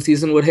 monsoon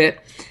season would hit,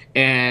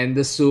 and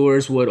the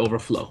sewers would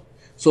overflow.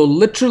 So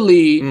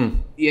literally,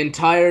 the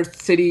entire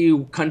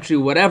city, country,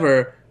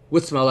 whatever,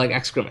 would smell like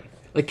excrement.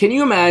 Like, can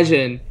you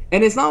imagine?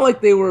 And it's not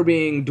like they were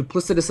being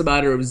duplicitous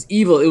about it or it was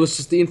evil. It was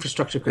just the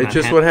infrastructure could not It's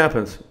just handle. what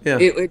happens. Yeah.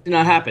 It did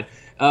not happen.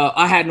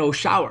 I had no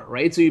shower,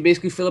 right? So you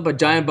basically fill up a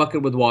giant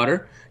bucket with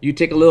water. You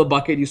take a little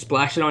bucket, you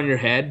splash it on your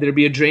head. There'd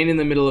be a drain in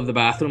the middle of the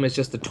bathroom. It's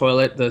just the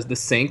toilet, the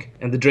sink,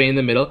 and the drain in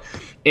the middle.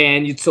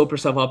 And you'd soap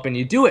yourself up and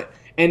you do it.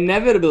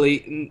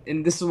 Inevitably,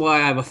 and this is why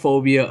I have a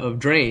phobia of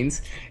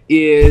drains,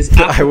 is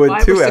after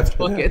 5 or 6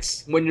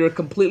 buckets, when you're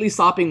completely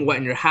sopping wet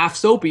and you're half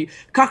soapy,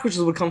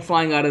 cockroaches would come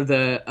flying out of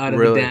the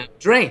damn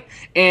drain.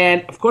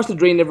 And of course, the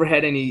drain never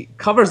had any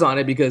covers on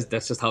it because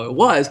that's just how it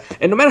was.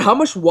 And no matter how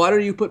much water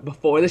you put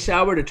before the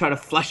shower to try to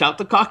flush out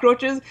the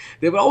cockroaches,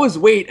 they would always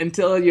wait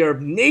until you're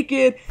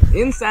naked,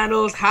 in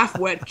sandals, half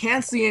wet,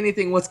 can't see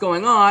anything, what's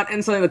going on,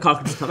 and suddenly the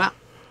cockroaches come out.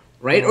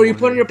 Right? Or you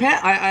put in your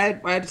pants. I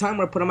had a time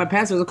where I put on my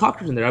pants, there's a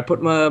cockroach in there. I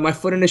put my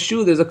foot in a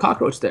shoe, there's a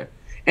cockroach there.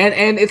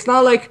 And it's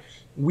not like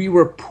we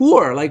were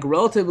poor. Like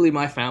relatively,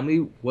 my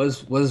family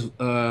was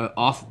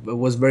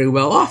very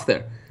well off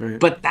there. Right.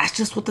 But that's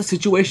just what the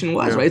situation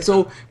was, right?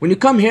 So when you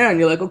come here and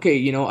you're like, okay,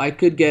 you know, I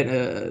could get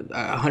a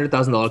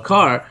 $100,000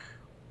 car,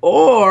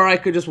 or I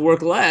could just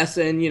work less.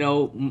 And, you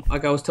know,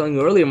 like I was telling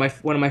you earlier,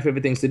 one of my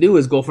favorite things to do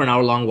is go for an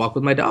hour-long walk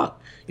with my dog.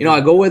 You know,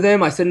 I go with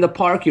him, I sit in the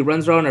park, he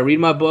runs around, I read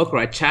my book, or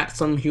I chat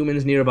some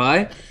humans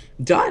nearby.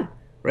 Done,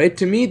 right?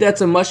 To me,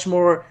 that's a much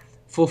more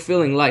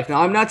fulfilling life.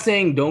 Now, I'm not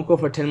saying don't go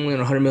for 10 million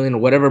or 100 million or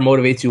whatever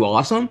motivates you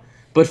awesome.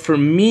 But for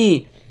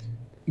me,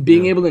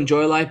 being able to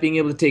enjoy life, being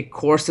able to take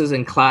courses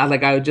and class,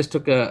 like I just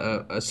took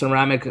a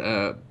ceramic,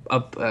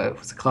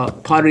 what's it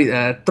called? Pottery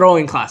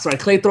throwing class, sorry,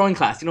 clay throwing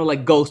class, you know,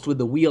 like Ghost with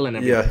the wheel and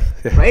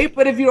everything, right?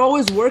 But if you're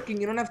always working,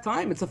 you don't have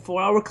time. It's a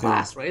 4-hour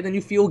class, right? Then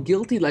you feel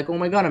guilty, like, oh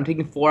my God, I'm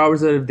taking 4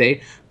 hours out of the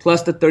day,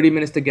 plus the 30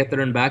 minutes to get there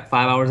and back,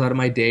 5 hours out of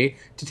my day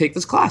to take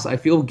this class. I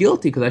feel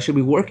guilty because I should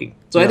be working.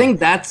 So I think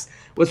that's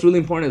what's really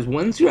important is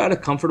once you're at a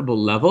comfortable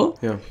level,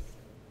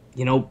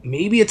 you know,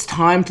 maybe it's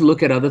time to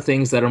look at other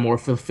things that are more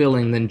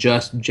fulfilling than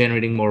just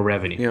generating more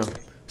revenue. Yeah.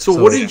 So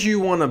what did you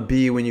want to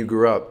be when you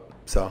grew up,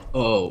 Sal?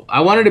 Oh,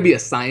 I wanted to be a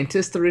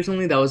scientist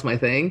originally. That was my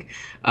thing,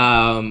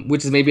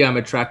 which is maybe I'm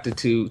attracted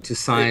to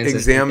science.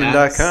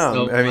 Examine.com.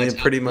 So I mean,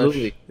 pretty much.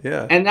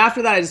 Yeah. And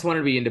after that, I just wanted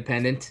to be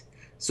independent.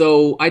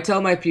 So I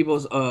tell my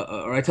people,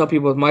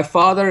 my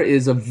father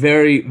is a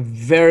very,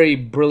 very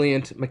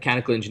brilliant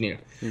mechanical engineer.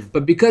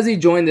 But because he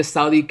joined the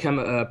Saudi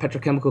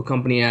petrochemical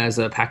company as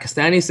a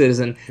Pakistani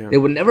citizen, they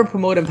would never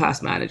promote him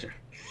past manager.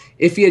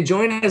 If he had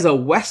joined as a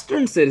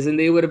Western citizen,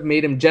 they would have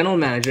made him general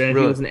manager. And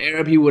if he was an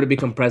Arab, he would have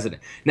become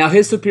president. Now,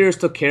 his superiors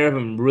took care of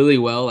him really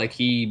well. Like,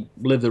 he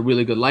lived a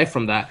really good life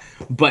from that.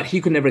 But he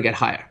could never get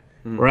higher,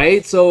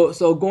 right?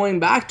 So going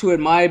back to it,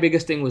 my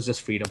biggest thing was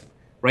just freedom.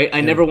 Right?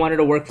 I never wanted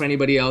to work for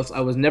anybody else.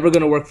 I was never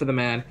going to work for the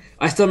man.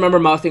 I still remember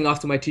mouthing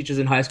off to my teachers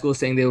in high school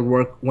saying they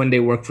would one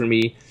day work for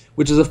me,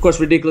 which is, of course,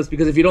 ridiculous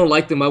because if you don't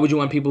like them, why would you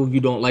want people who you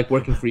don't like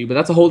working for you? But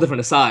that's a whole different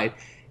aside.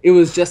 It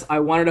was just I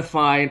wanted to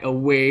find a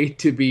way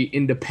to be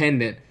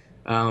independent,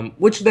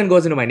 which then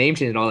goes into my name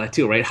change and all that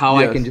too, right? How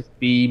I can just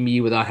be me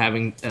without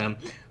having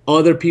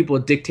other people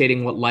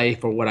dictating what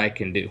life or what I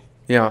can do.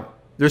 Yeah.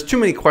 There's too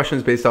many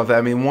questions based off that.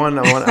 I mean, one,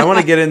 I want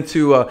to get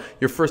into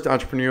your first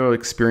entrepreneurial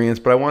experience,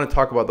 but I want to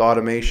talk about the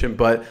automation.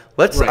 But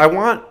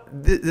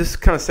this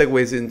kind of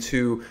segues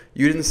into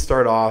you didn't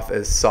start off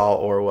as Saul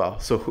Orwell.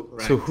 So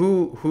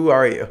who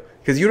are you?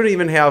 Because you don't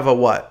even have a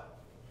what?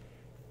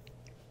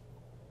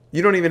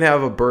 You don't even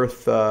have a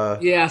birth.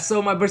 Yeah,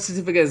 so my birth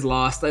certificate is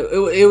lost.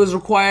 It was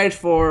required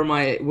for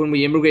when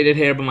we immigrated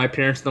here, but my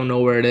parents don't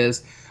know where it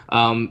is.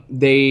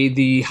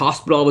 The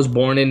hospital I was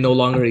born in no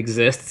longer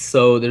exists,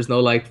 so there's no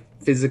like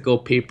physical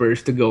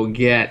papers to go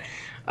get.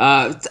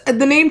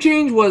 The name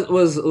change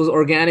was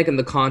organic in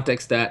the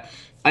context that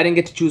I didn't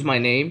get to choose my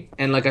name,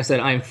 and like I said,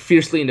 I'm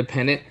fiercely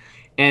independent,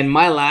 and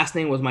my last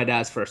name was my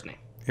dad's first name,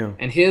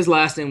 and his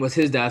last name was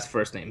his dad's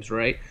first names,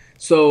 right?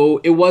 So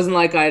it wasn't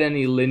like I had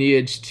any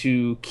lineage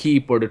to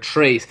keep or to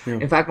trace.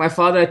 In fact, my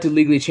father had to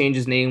legally change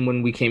his name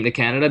when we came to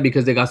Canada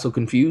because they got so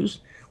confused,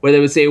 where they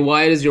would say,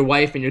 why does your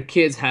wife and your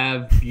kids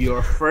have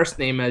your first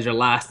name as your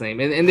last name?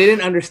 And they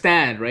didn't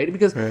understand, right?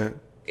 Because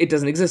it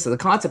doesn't exist as a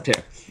concept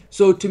here.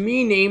 So to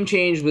me, name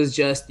change was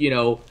just, you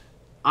know,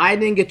 I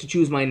didn't get to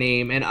choose my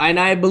name. And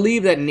I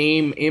believe that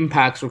name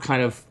impacts were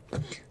kind of,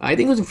 I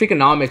think it was in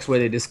Freakonomics where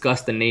they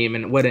discussed the name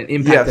and what an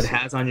impact it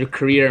has on your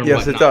career and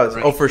whatnot. Yes, it does.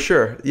 Right? Oh, for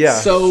sure. Yeah.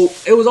 So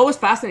it was always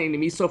fascinating to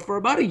me. So for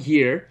about a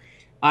year,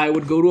 I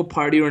would go to a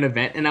party or an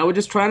event and I would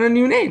just try on a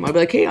new name. I'd be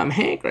like, hey, I'm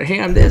Hank, or hey,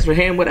 I'm this, or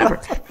hey, I'm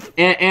whatever.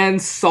 and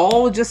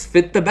Saul just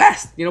fit the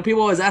best. You know,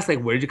 people always ask,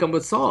 like, where did you come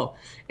with Saul?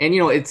 And, you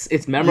know, it's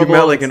memorable. You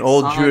met like an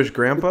old Jewish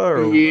grandpa?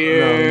 Or?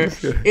 Yeah.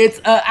 No, it's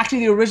actually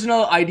the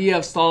original idea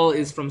of Saul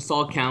is from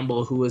Saul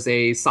Campbell, who was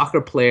a soccer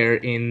player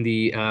in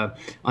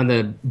on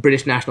the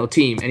British national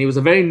team. And he was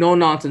a very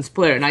no-nonsense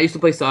player. And I used to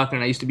play soccer,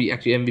 and I used to be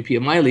actually MVP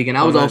of my league. And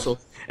I was also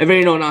a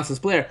very no-nonsense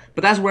player.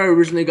 But that's where I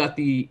originally got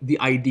the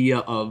idea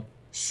of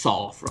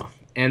Saul from.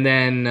 And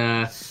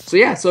then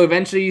so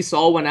eventually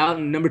Saul went out,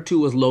 and number 2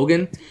 was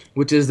Logan,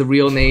 which is the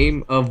real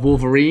name of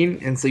Wolverine.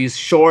 And so he's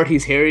short,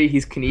 he's hairy,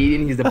 he's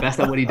Canadian, he's the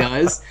best at what he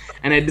does.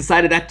 And I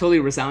decided that totally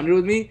resounded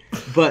with me,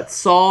 but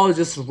Saul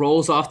just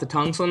rolls off the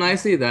tongue so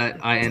nicely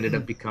that I ended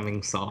up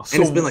becoming Saul.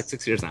 And it's been like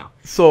 6 years now.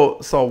 So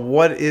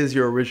what is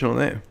your original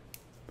name?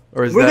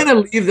 Or we're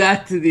gonna leave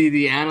that to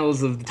the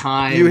annals of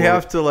time. You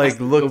have to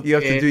look, you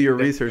have to do your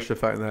research to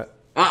find that.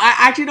 I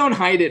actually don't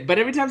hide it, but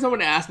every time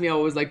someone asks me, I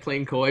always like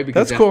playing coy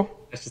because that's cool.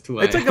 That's just who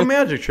I am. It's like a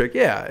magic trick.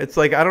 Yeah, it's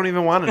like I don't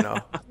even want to know.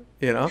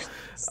 You know.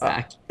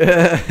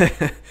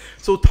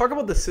 So talk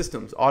about the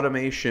systems,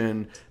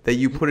 automation that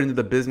you put into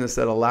the business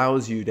that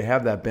allows you to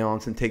have that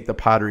balance and take the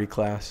pottery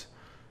class.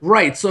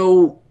 Right.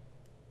 So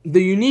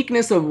the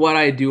uniqueness of what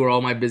I do or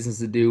all my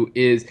businesses do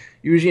is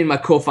usually my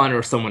co-founder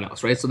or someone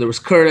else, right? So there was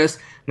Curtis.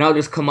 Now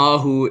there's Kamal,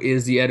 who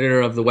is the editor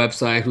of the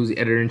website, who's the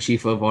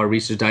editor-in-chief of our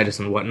research digest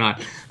and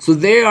whatnot. So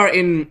they are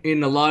in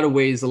a lot of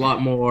ways a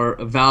lot more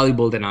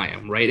valuable than I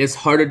am, right? It's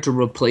harder to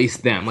replace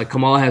them. Like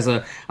Kamal has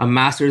a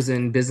master's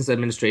in business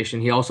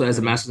administration. He also has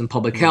a master's in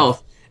public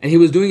health, and he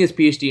was doing his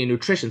PhD in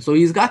nutrition. So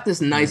he's got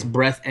this nice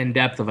breadth and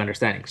depth of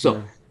understanding.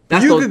 So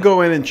you could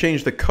go in and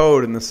change the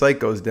code and the site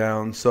goes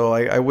down. So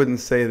I wouldn't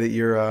say that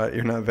you're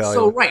not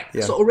valuable.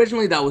 So so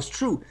originally that was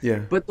true. Yeah.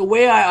 But the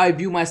way I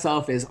view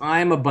myself is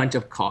I'm a bunch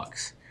of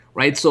cogs,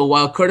 right? So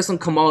while Curtis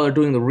and Kamal are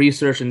doing the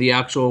research and the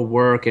actual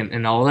work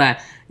and all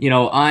that,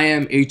 I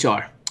am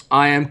HR.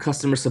 I am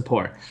customer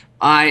support.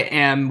 I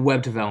am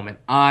web development.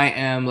 I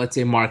am, let's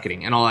say,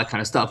 marketing and all that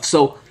kind of stuff.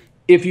 So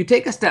if you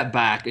take a step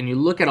back and you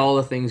look at all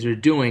the things you're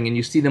doing and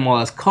you see them all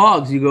as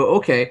cogs, you go,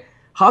 okay,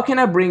 how can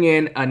I bring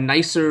in a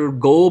nicer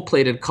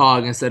gold-plated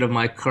cog instead of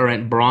my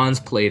current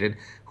bronze-plated,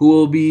 who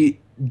will be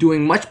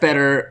doing much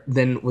better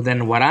than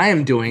what I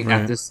am doing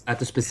at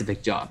the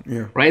specific job,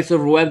 right? So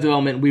for web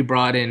development, we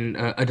brought in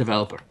a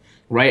developer,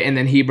 right? And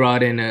then he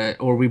brought in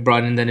we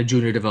brought in then a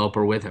junior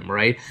developer with him,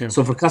 right? Yeah.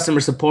 So for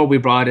customer support, we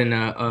brought in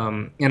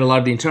in a lot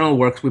of the internal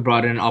works, we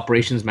brought in an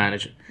operations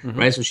manager,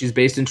 right? So she's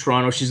based in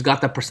Toronto. She's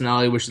got that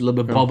personality where she's a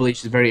little bit bubbly.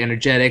 She's very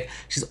energetic.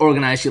 She's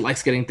organized. She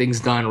likes getting things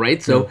done,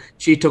 right? So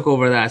she took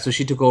over that. So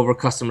she took over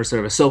customer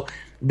service. So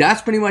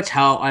that's pretty much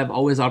how I've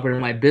always operated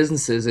my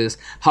businesses is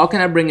how can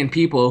I bring in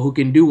people who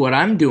can do what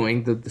I'm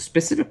doing, the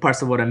specific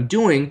parts of what I'm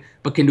doing,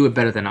 but can do it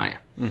better than I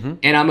am.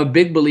 And I'm a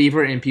big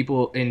believer in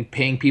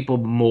paying people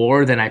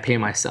more than I pay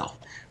myself,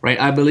 right?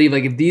 I believe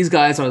like if these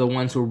guys are the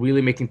ones who are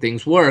really making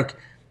things work,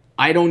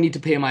 I don't need to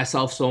pay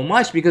myself so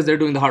much because they're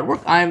doing the hard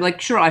work. I'm like,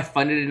 sure, I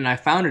funded it and I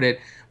founded it,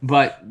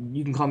 but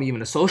you can call me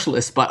even a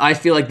socialist, but I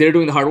feel like they're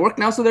doing the hard work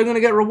now, so they're going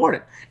to get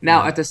rewarded.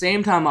 Now, at the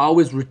same time, I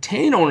always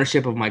retain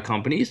ownership of my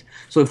companies.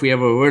 So if we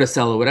ever were to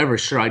sell or whatever,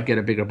 sure, I'd get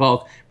a bigger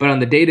bulk. But on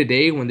the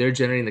day-to-day, when they're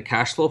generating the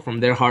cash flow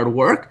from their hard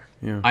work,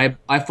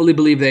 I fully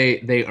believe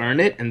they earn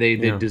it and they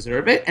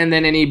deserve it. And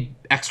then any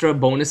extra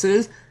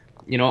bonuses,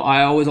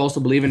 I always also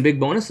believe in big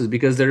bonuses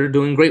because they're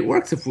doing great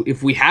works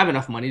if we have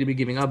enough money to be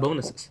giving out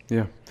bonuses.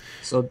 Yeah.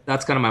 So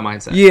that's kind of my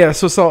mindset. Yeah.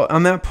 So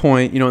on that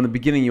point, in the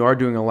beginning, you are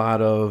doing a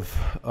lot of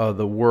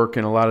the work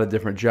and a lot of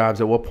different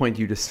jobs. At what point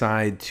do you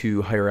decide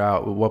to hire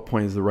out? At what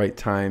point is the right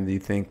time do you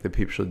think that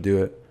people should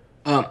do it?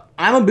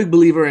 I'm a big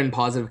believer in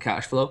positive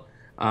cash flow.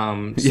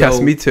 Yes,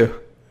 me too.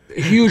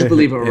 Huge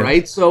believer,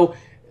 right? So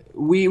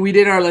we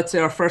did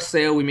our first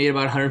sale. We made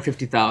about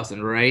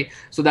 $150,000, right?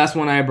 So that's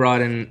when I brought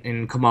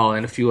in Kamal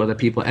and a few other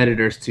people,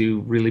 editors,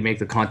 to really make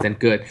the content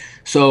good.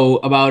 So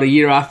about a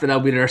year after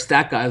that, we did our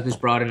stack guys, which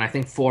brought in I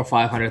think $400,000 or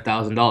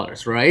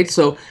 $500,000, right?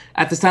 So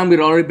at this time, we'd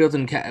already built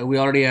in, we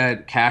already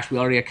had cash, we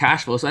already had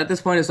cash flow. So at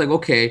this point, it's like,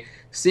 okay,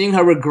 seeing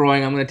how we're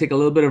growing, I'm going to take a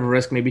little bit of a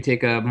risk, maybe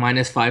take a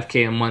minus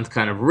 $5K a month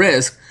kind of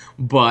risk,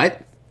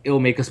 but it will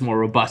make us more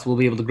robust. We'll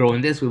be able to grow in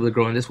this, we'll be able to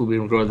grow in this, we'll be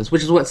able to grow in this,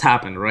 which is what's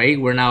happened, right?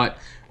 We're now at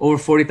over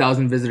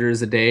 40,000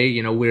 visitors a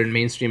day. We're in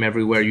mainstream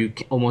everywhere. You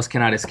almost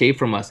cannot escape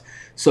from us.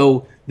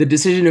 So the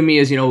decision to me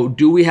is,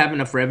 do we have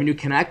enough revenue?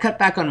 Can I cut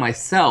back on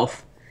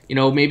myself?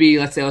 Maybe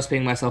let's say I was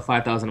paying myself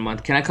 $5,000 a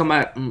month. Can I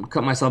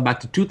cut myself back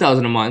to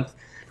 $2,000 a month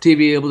to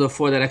be able to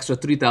afford that extra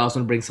 $3,000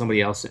 and bring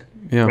somebody else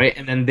in, right?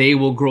 And then they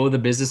will grow the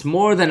business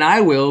more than I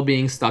will,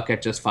 being stuck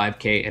at just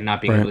 5K and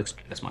not being able to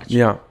expand as much.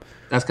 Yeah.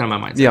 That's kind of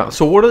my mindset. Yeah.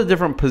 So what are the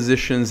different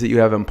positions that you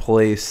have in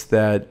place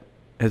that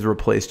has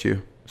replaced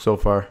you so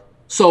far?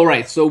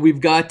 So we've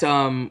got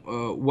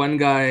one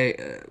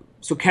guy.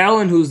 So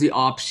Carolyn, who's the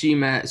ops,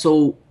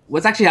 so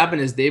what's actually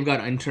happened is they've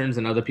got interns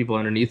and other people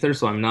underneath her.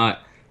 So I'm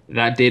not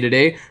that day to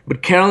day.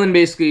 But Carolyn,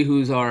 basically,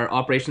 who's our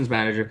operations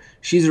manager,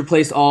 she's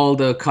replaced all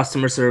the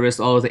customer service,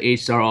 all of the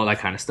HR, all that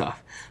kind of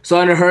stuff. So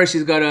under her,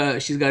 she's got a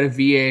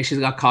VA, she's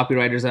got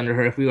copywriters under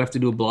her. If we have to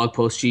do a blog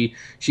post, she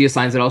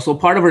assigns it all. So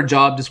part of her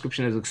job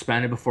description is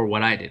expanded before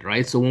what I did,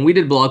 right? So when we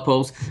did blog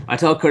posts, I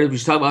tell Curtis, we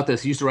should talk about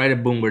this. He used to write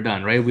it, boom, we're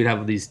done, right? We'd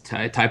have these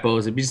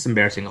typos. It'd be just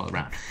embarrassing all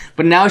around.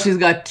 But now she's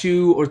got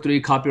 2 or 3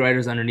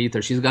 copywriters underneath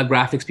her. She's got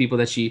graphics people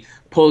that she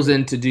pulls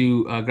in to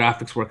do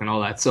graphics work and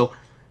all that. So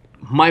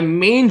my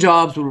main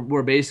jobs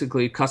were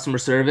basically customer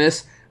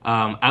service,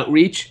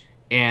 outreach,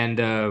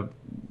 and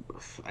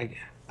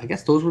I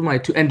guess those were my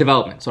 2, and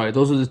development. Sorry,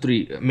 those were the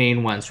 3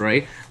 main ones,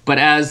 right? But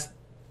as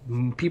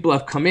people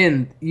have come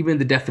in, even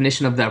the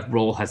definition of that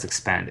role has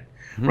expanded,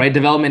 right?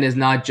 Development is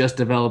not just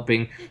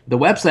developing the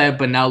website,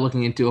 but now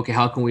looking into, okay,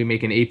 how can we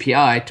make an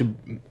API to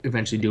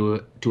eventually do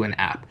it to an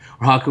app?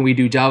 Or how can we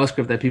do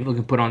JavaScript that people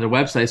can put on their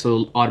website so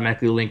it'll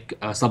automatically link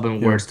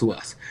supplement words to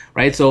us,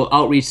 right? So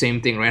outreach, same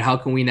thing, right? How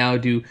can we now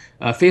do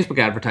Facebook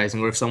advertising?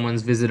 Or if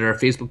someone's visited our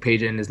Facebook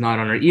page and is not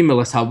on our email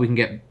list, how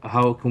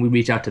can we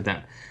reach out to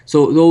them?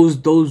 So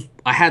those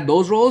I had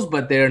those roles,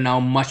 but they're now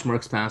much more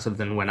expansive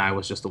than when I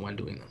was just the one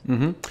doing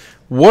them.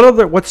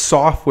 What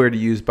software do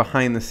you use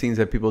behind the scenes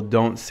that people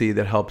don't see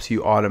that helps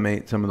you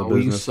automate some of the business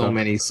We use so stuff?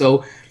 many.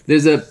 So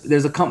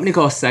There's a company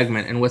called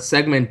Segment, and what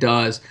Segment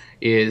does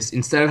is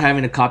instead of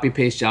having to copy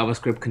paste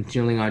JavaScript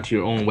continually onto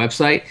your own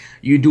website,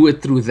 you do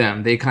it through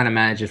them. They kind of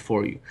manage it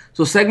for you.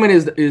 So Segment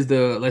is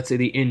the, let's say,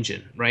 the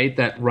engine, right,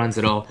 that runs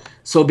it all.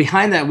 So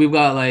behind that, we've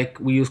got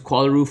we use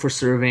Qualaroo for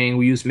surveying.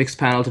 We use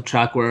Mixpanel to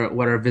track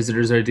what our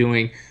visitors are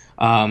doing.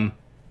 I'm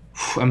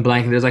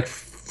blanking.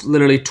 There's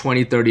literally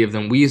 20, 30 of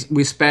them. We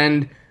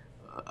spend,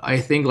 I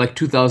think, like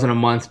 $2,000 a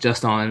month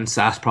just on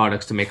SaaS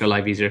products to make our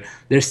life easier.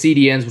 There's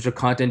CDNs, which are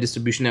content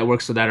distribution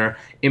networks, so that our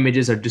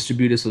images are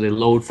distributed so they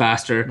load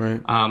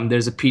faster. Right.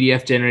 There's a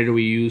PDF generator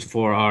we use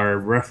for our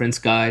reference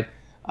guide.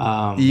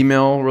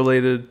 Email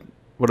related.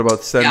 What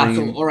about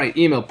sending? Yeah, all right,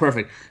 email,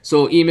 perfect.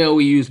 So email,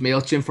 we use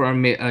MailChimp for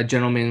our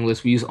general mailing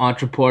list. We use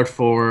Entreport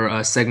for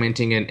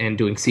segmenting and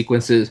doing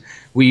sequences.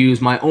 We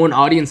use my own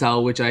Audience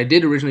Owl, which I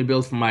did originally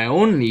build for my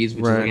own needs,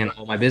 which is, again,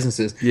 all my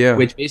businesses,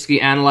 which basically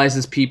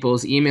analyzes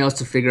people's emails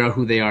to figure out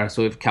who they are.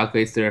 So it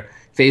calculates their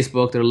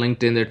Facebook, their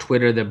LinkedIn, their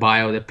Twitter, their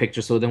bio, their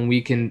picture. So then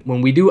we can,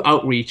 when we do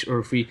outreach, or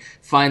if we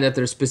find that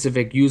there's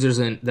specific users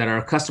that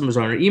our customers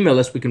are on our email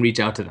list, we can reach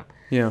out to them.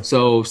 Yeah.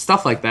 So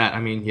stuff like that. I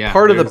mean, yeah.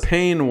 Part of the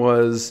pain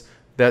was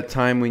that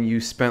time when you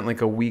spent like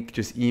a week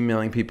just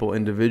emailing people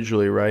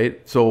individually,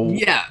 right? So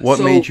what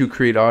made you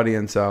create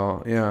Audience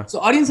Owl? Yeah. So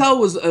Audience Owl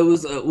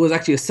was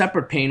actually a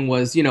separate pain.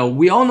 Was,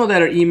 we all know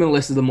that our email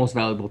list is the most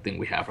valuable thing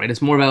we have, right?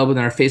 It's more valuable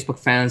than our Facebook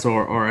fans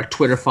or our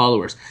Twitter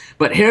followers.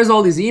 But here's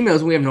all these emails,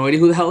 and we have no idea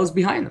who the hell is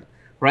behind them,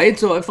 right?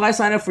 So if I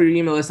sign up for your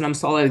email list and I'm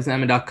Saul at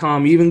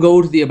Examine.com, you even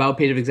go to the About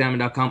page of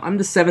Examine.com, I'm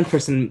the 7th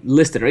person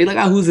listed, right? Like,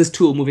 who's this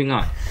tool? Moving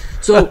on.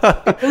 So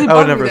really I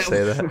would never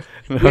say that.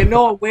 We had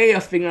no way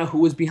of figuring out who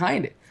was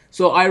behind it.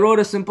 So I wrote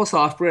a simple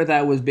software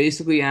that was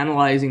basically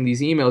analyzing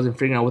these emails and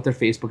figuring out what their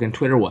Facebook and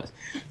Twitter was.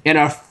 And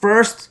our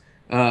first,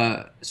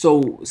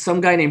 so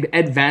some guy named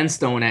Ed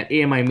Vanstone at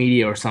AMI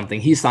Media or something,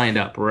 he signed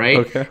up, right?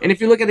 Okay. And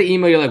if you look at the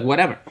email, you're like,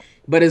 whatever.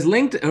 But his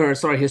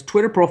his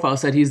Twitter profile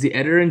said he's the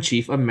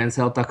editor-in-chief of Men's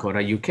Health Dakota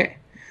UK.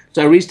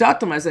 So I reached out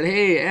to him. I said,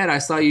 hey, Ed, I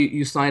saw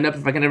you signed up.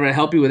 If I can ever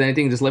help you with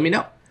anything, just let me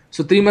know.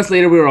 So 3 months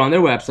later, we were on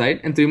their website,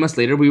 and 3 months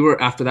later,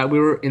 after that, we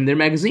were in their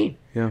magazine.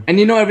 Yeah. And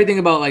you know everything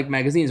about like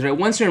magazines, right?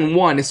 Once you're in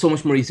one, it's so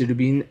much more easier to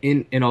be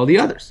in all the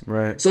others.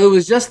 Right. So it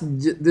was just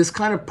this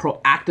kind of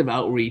proactive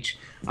outreach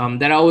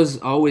that I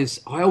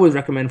always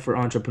recommend for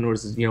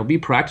entrepreneurs is, be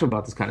proactive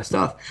about this kind of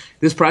stuff.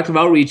 This proactive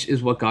outreach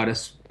is what got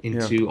us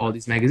into all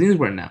these magazines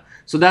we're in now.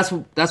 So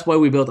that's why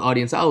we built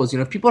Audience Owls.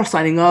 If people are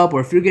signing up, or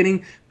if you're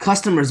getting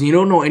customers and you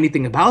don't know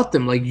anything about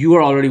them, like, you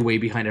are already way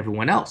behind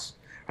everyone else.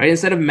 Right?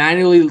 Instead of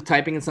manually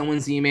typing in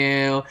someone's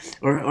email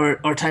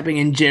or typing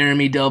in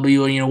Jeremy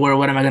W. and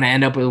what am I going to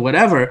end up with,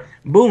 whatever,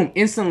 boom,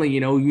 instantly you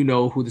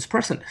know who this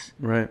person is.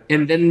 Right.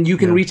 And then you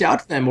can reach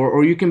out to them,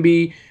 or you can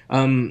be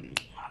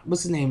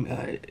what's his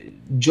name?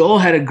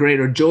 Joey had a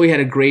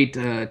great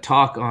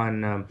talk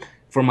on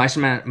for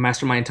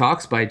Mastermind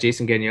Talks by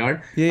Jason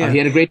Gagniard. He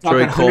had a great talk on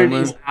 100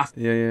 days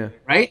after.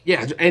 Right?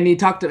 Yeah. And he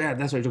talked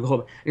that's right, Joe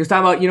Coleman. He was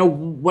talking about,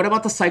 what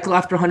about the cycle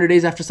after 100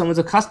 days after someone's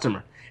a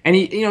customer? And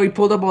he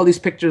pulled up all these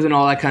pictures and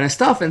all that kind of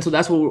stuff. And so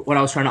that's what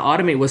I was trying to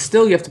automate, was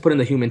still you have to put in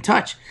the human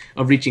touch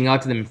of reaching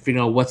out to them and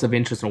figuring out what's of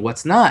interest and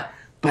what's not.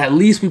 But at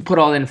least we put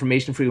all that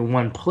information for you in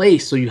one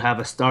place, so you have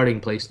a starting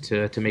place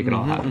to make it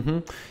all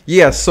happen.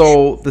 Yeah,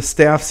 so the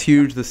staff's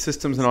huge, the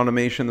systems and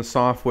automation, the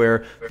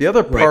software. The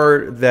other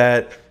part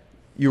that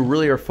you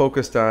really are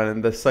focused on,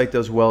 and the site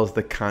does well, is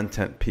the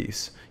content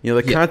piece.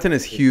 The content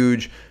is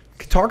huge.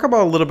 Talk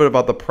about a little bit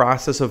about the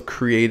process of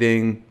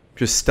creating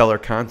just stellar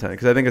content,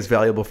 because I think it's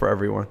valuable for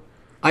everyone.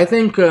 I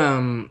think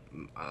I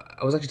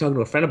was actually talking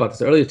to a friend about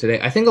this earlier today.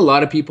 I think a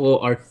lot of people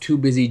are too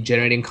busy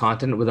generating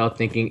content without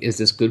thinking, is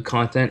this good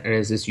content or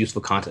is this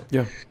useful content?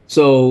 Yeah.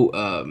 So,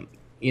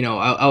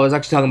 I was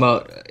actually talking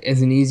about,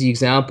 as an easy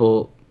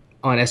example,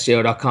 on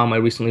SJO.com, I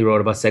recently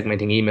wrote about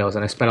segmenting emails,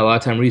 and I spent a lot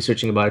of time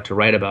researching about it to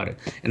write about it.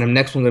 And the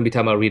next one, I'm going to be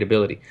talking about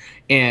readability.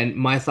 And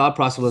my thought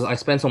process was, I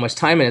spent so much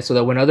time in it so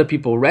that when other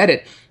people read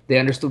it, they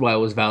understood why it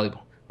was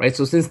valuable. Right?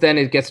 So since then,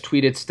 it gets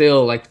tweeted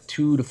still like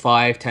 2 to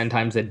 5, 10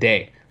 times a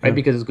day, right?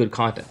 Because it's good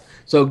content.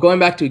 So going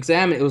back to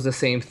Examine, it was the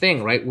same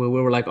thing, right? Where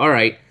we were like, all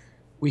right,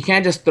 we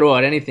can't just throw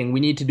out anything. We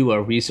need to do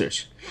our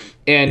research.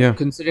 And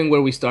considering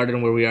where we started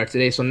and where we are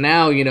today, so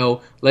now,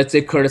 let's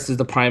say Curtis is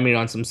the primary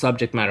on some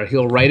subject matter.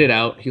 He'll write it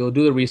out. He'll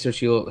do the research.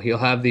 He'll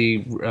have the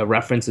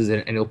references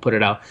and he'll put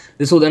it out.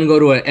 This will then go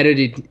to an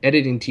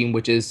editing team,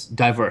 which is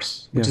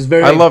diverse, which is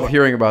very important. I love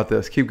hearing about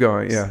this. Keep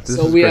going. Yeah.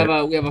 So we have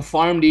a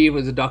PharmD,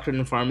 who's a doctorate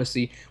in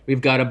pharmacy.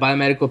 We've got a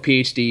biomedical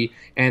PhD,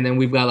 and then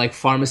we've got like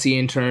pharmacy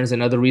interns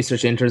and other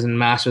research interns and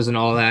masters and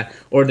all that,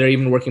 or they're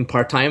even working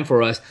part-time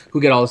for us,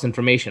 who get all this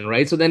information,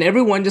 right? So then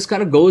everyone just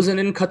kind of goes in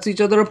and cuts each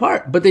other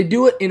apart, but they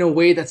do it in a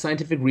way that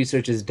scientific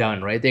research is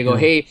done, right? They go,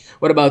 hey,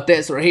 what about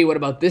this? Or hey, what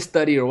about this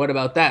study? Or what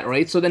about that,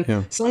 right? So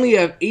then suddenly you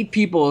have 8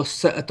 people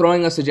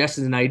throwing us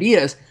suggestions and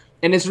ideas,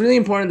 and it's really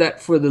important that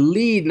for the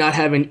lead not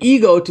have an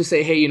ego to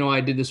say, hey,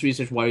 I did this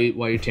research, why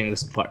are you tearing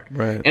this apart?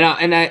 Right. And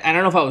I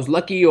don't know if I was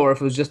lucky or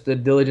if it was just the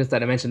diligence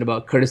that I mentioned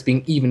about Curtis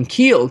being even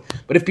keeled,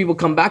 but if people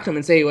come back to him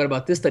and say, hey, what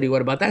about this study?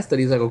 What about that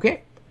study? He's like,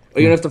 okay.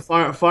 Or if the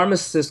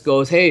pharmacist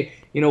goes, hey,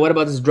 what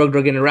about this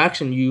drug-drug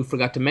interaction you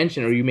forgot to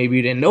mention or maybe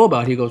you didn't know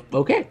about? He goes,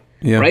 okay.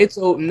 Yeah. Right?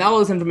 So now all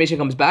this information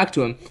comes back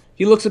to him.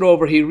 He looks it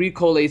over, he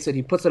recollates it,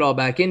 he puts it all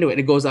back into it, and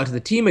it goes out to the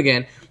team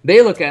again.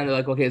 They look at it and they're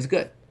like, okay, it's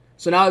good.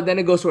 So now then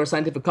it goes to our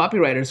scientific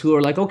copywriters who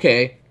are like,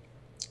 okay,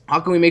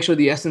 how can we make sure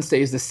the essence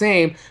stays the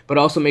same, but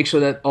also make sure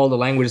that all the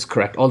language is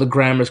correct, all the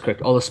grammar is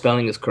correct, all the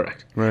spelling is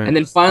correct? Right. And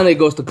then finally it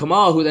goes to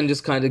Kamal, who then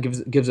just kind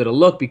of gives it a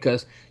look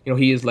because,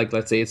 he is like,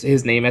 let's say it's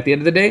his name at the end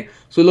of the day.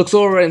 So he looks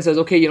over and says,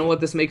 okay, you know what,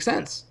 this makes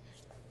sense.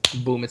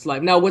 Boom, it's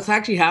live. Now what's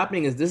actually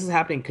happening is this is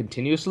happening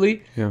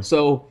continuously. Yeah.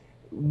 So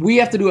we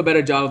have to do a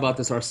better job about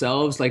this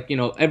ourselves. Like,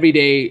 every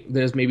day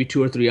there's maybe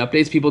 2 or 3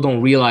 updates. People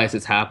don't realize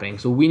it's happening.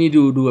 So we need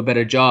to do a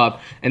better job.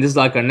 And this is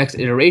like our next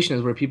iteration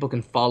is where people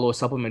can follow a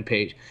supplement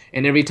page.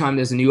 And every time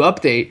there's a new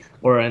update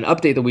or an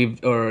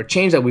update or a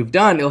change that we've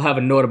done, it'll have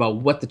a note about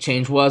what the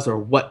change was or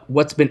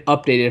what's been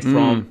updated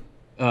from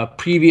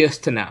previous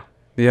to now.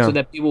 Yeah. So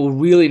that people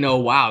really know,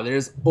 wow,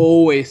 there's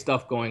always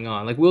stuff going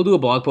on. Like we'll do a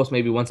blog post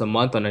maybe once a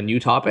month on a new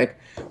topic,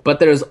 but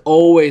there's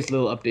always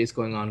little updates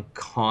going on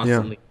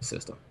constantly in the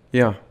system.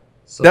 Yeah.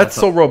 So that's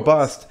so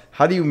robust.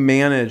 How do you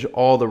manage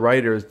all the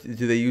writers?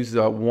 Do they use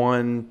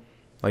one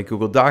like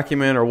Google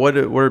document or what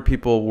are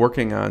people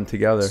working on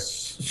together?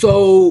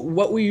 So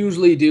what we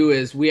usually do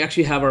is we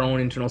actually have our own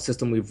internal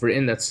system we've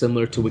written that's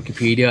similar to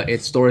Wikipedia.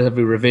 It stores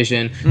every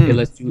revision. It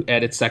lets you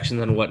edit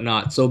sections and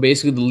whatnot. So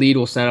basically the lead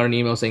will send out an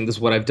email saying this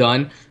is what I've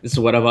done. This is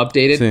what I've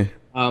updated.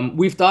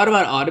 We've thought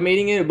about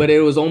automating it, but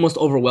it was almost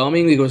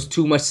overwhelming. There was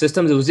too much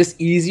systems. It was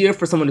just easier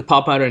for someone to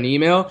pop out an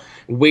email,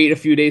 wait a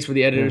few days for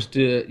the editors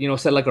to,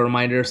 set like a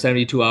reminder,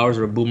 72 hours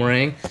or a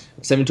boomerang,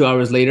 72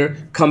 hours later,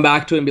 come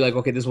back to it and be like,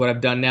 okay, this is what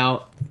I've done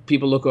now.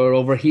 People look it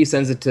over. He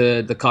sends it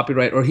to the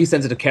copyright, or he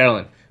sends it to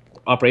Carolyn,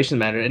 operations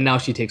manager, and now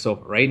she takes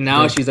over, right?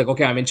 Now she's like,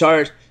 okay, I'm in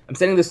charge. I'm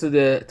sending this to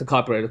the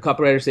copywriter. The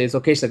copywriter says,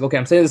 okay. She's like, okay,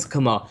 I'm sending this to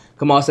Kamal.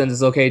 Kamal sends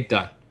this, okay,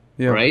 done.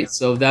 Yeah. Right,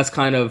 so that's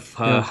kind of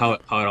how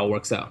it all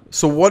works out.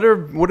 So what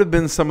have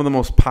been some of the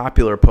most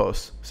popular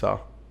posts?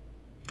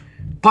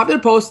 Popular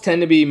posts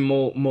tend to be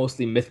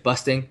mostly myth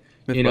busting.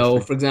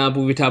 For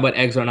example, we talk about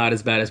eggs are not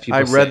as bad as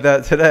people say. I read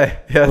that today.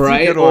 Yeah,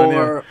 right?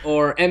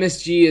 Or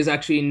MSG is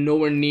actually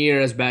nowhere near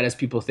as bad as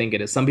people think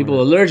it is. Some people are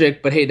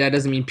allergic, but hey, that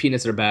doesn't mean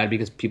peanuts are bad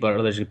because people are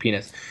allergic to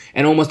peanuts.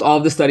 And almost all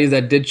of the studies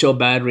that did show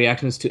bad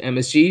reactions to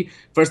MSG,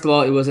 first of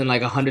all, it was in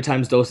like 100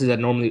 times doses that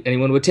normally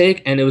anyone would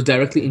take, and it was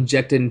directly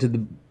injected into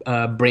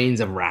the brains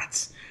of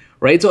rats.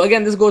 Right? So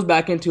again, this goes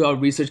back into how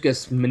research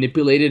gets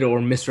manipulated or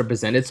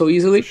misrepresented so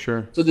easily.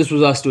 Sure. So this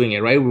was us doing it,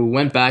 right? We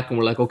went back and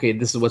we're like, okay,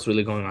 this is what's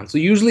really going on. So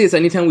usually it's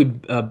anytime we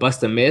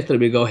bust a myth or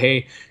we go,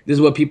 hey, this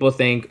is what people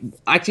think.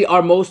 Actually,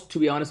 our most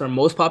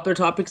popular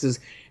topics is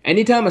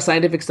anytime a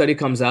scientific study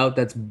comes out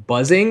that's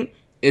buzzing,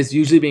 is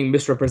usually being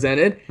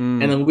misrepresented,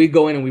 and then we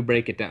go in and we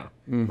break it down,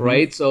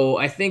 right? So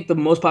I think the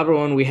most popular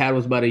one we had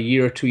was about a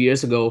year or 2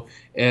 years ago.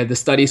 The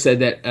study said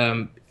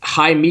that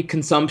high meat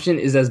consumption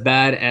is as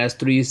bad as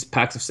 3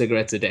 packs of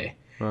cigarettes a day.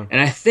 Wow. And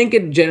I think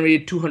it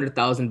generated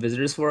 200,000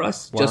 visitors for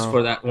us just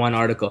for that one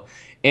article.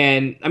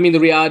 And I mean, the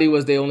reality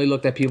was they only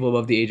looked at people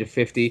above the age of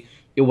 50.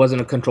 It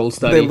wasn't a controlled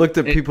study. They looked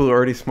at people who are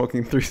already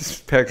smoking 3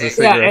 packs of cigarettes.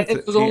 Yeah, and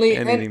it was only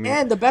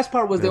and the best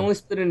part was they only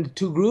split it into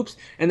 2 groups,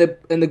 and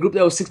the group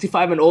that was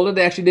 65 and older,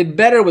 they actually did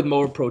better with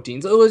more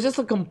protein. So it was just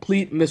a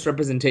complete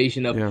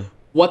misrepresentation of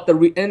what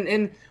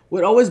and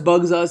what always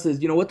bugs us is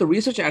what the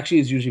research actually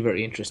is usually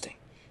very interesting,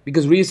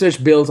 because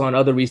research builds on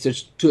other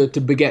research to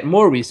beget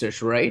more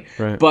research, right?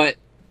 But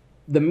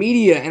the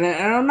media, and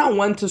I'm not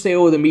one to say,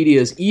 oh, the media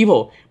is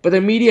evil, but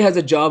the media has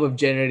a job of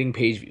generating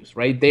page views,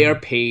 right? They are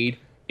paid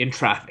in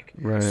traffic.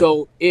 Right.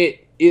 So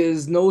it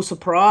is no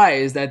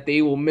surprise that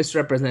they will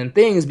misrepresent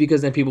things,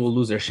 because then people will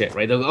lose their shit,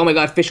 right? They'll go, oh my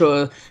God, fish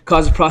oil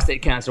causes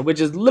prostate cancer,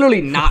 which is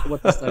literally not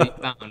what the study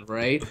found,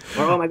 right?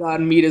 Or, oh my God,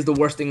 meat is the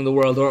worst thing in the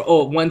world. Or,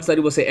 oh, one study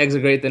will say eggs are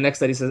great, the next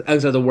study says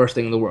eggs are the worst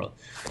thing in the world.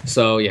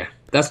 So yeah,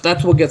 that's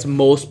what gets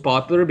most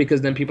popular,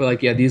 because then people are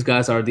like, yeah, these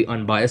guys are the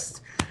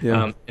unbiased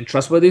and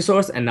trustworthy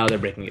source, and now they're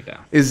breaking it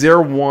down. Is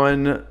there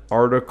one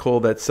article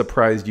that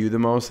surprised you the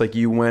most? Like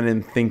you went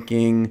in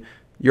thinking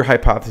your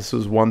hypothesis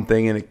was one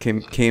thing and it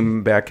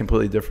came back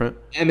completely different?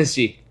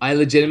 MSG. I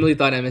legitimately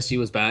thought MSG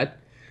was bad.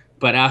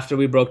 But after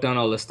we broke down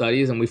all the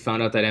studies and we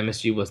found out that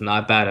MSG was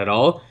not bad at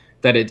all,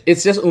 that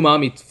it's just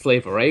umami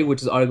flavor, right?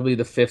 Which is arguably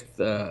the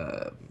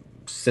 5th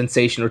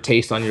sensation or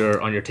taste on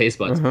your taste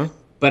buds.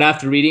 But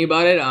after reading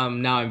about it,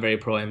 now I'm very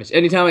pro MSG.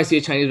 Anytime I see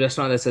a Chinese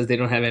restaurant that says they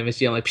don't have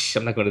MSG, I'm like, psh,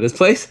 I'm not going to this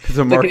place.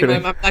 I'm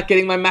not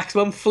getting my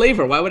maximum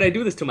flavor. Why would I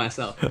do this to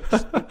myself?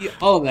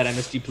 All of that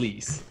MSG,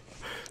 please.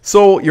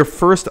 So your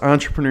first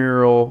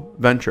entrepreneurial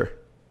venture?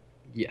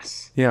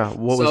 Yes. Yeah.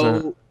 What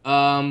was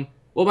that?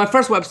 Well, my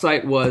first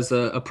website was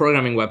a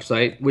programming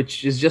website,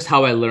 which is just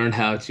how I learned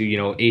how to,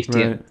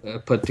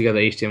 HTML, put together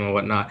HTML and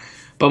whatnot.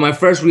 But my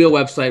first real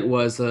website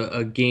was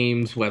a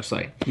games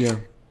website. Yeah.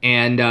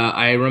 And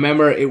I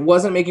remember it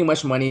wasn't making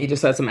much money. He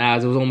just had some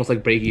ads. It was almost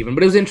like break even,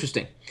 but it was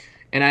interesting.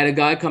 And I had a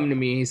guy come to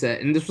me. He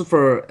said, and this was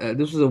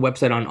a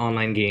website on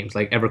online games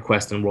like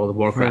EverQuest and World of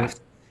Warcraft.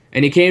 Right.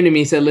 And he came to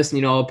me and said, listen,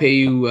 you know, I'll pay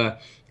you, I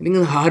think it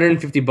was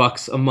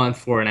 $150 a month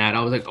for an ad.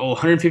 I was like, oh,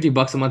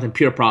 $150 a month in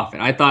pure profit.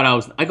 I thought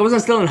I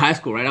wasn't still in high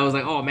school, right? I was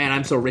like, oh man,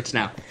 I'm so rich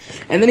now.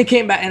 And then he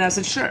came back and I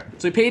said, sure.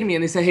 So he paid me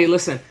and they said, hey,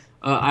 listen,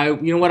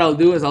 you know what I'll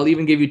do is I'll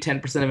even give you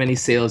 10% of any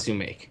sales you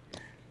make.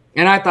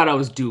 And I thought I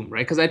was doomed,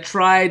 right? Because I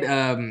tried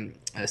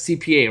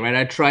CPA, right?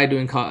 I tried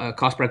doing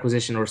cost per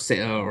acquisition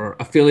or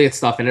affiliate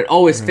stuff, and it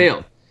always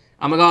failed.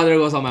 I'm like, oh, there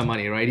goes all my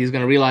money, right? He's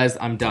gonna realize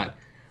I'm done.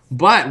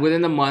 But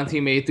within the month,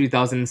 he made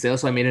 $3,000 in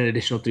sales, so I made an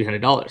additional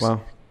 $300.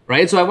 Wow.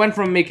 Right? So I went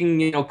from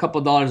making, you know, a couple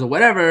of dollars or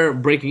whatever,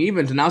 breaking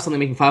even, to now suddenly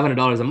making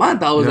 $500 a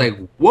month. I was like,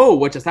 whoa,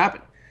 what just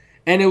happened?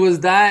 And it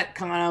was that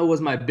kind of was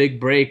my big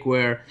break,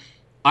 where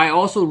I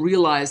also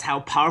realized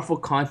how powerful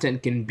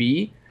content can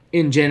be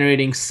in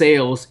generating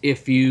sales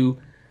if you,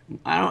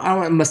 I don't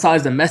want to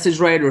massage the message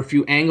right, or if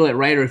you angle it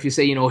right, or if you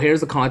say, you know,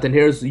 here's the content,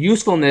 here's the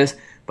usefulness.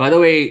 By the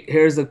way,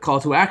 here's the call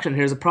to action.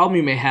 Here's a problem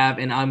you may have,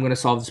 and I'm going to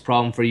solve this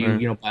problem for you.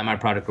 You know, buy my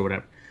product or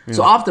whatever. Yeah.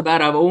 So off the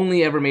bat, I've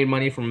only ever made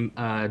money from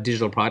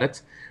digital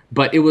products,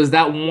 but it was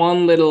that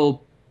one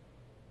little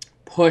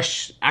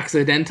push,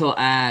 accidental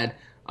ad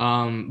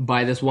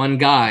by this one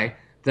guy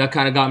that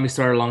kind of got me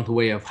started along the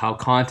way of how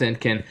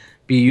content can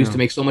be used to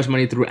make so much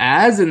money through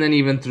ads, and then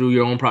even through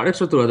your own products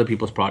or through other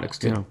people's products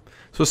too. Yeah.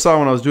 So, Sal,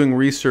 when I was doing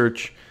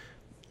research,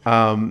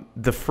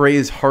 the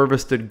phrase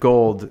 "harvested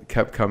gold"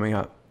 kept coming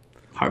up.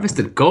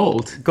 Harvested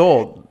gold.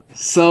 Gold.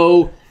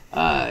 So,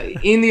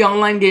 in the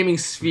online gaming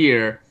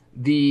sphere,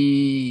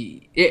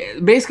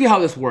 basically how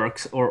this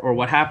works, or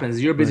what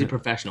happens, you're a busy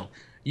professional.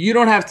 You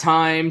don't have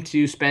time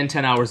to spend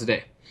 10 hours a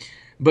day,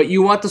 but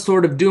you want the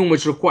Sword of Doom,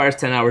 which requires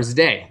 10 hours a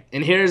day.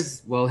 And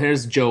here's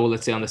Joe,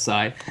 let's say on the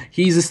side.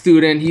 He's a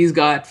student. He's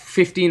got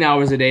 15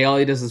 hours a day. All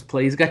he does is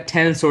play. He's got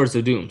 10 Swords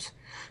of Dooms.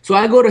 So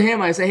I go to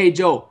him. I say, hey,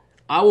 Joe,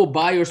 I will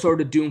buy your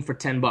Sword of Doom for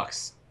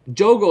 $10.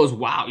 Joe goes,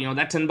 wow, you know,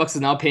 that $10 is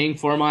now paying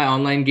for my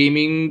online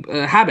gaming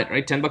habit,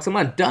 right? $10 a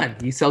month, done.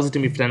 He sells it to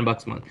me for $10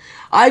 a month.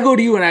 I go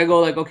to you and I go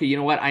like, okay, you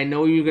know what? I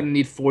know you're gonna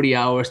need 40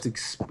 hours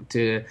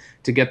to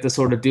get the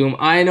Sword of Doom.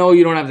 I know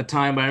you don't have the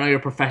time, but I know you're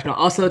a professional.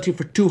 I'll sell it to you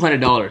for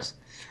 $200.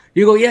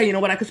 You go, yeah, you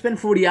know what? I could spend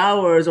 40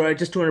 hours, or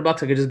just $200. I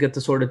could just get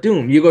the Sword of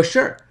Doom. You go,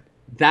 sure.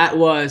 That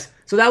was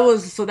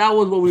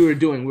what we were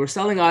doing. We were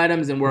selling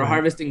items and we're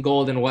harvesting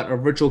gold and or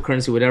virtual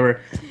currency,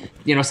 whatever.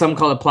 You know, some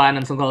call it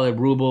platinum, some call it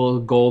ruble,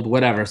 gold,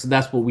 whatever. So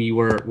that's what we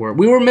were.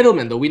 We were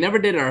middlemen, though. We never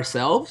did it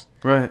ourselves.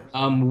 Right.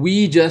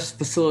 We just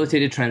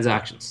facilitated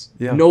transactions.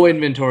 Yeah. No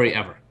inventory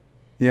ever.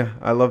 Yeah,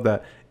 I love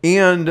that.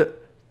 And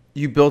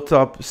you built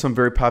up some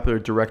very popular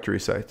directory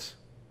sites.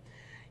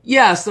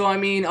 Yeah, so I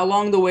mean,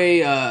 along the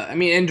way,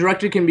 and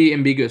directory can be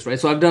ambiguous, right?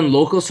 So I've done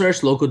local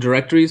search, local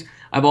directories.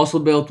 I've also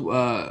built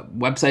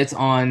websites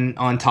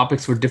on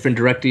topics for different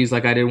directories.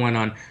 Like I did one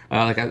on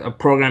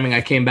programming. I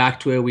came back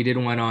to it. We did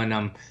one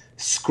on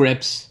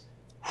scripts.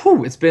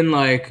 Whew, it's been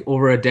like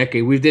over a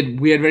decade. We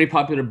had very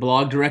popular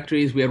blog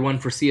directories. We had one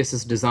for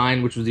CSS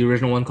design, which was the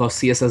original one called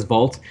CSS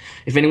Vault.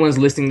 If anyone's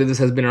listening to this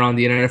has been around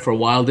the internet for a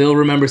while, they'll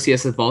remember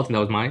CSS Vault, and that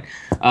was mine.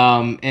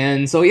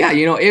 And so yeah,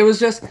 you know, it was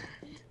just.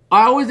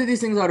 I always did these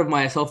things out of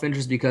my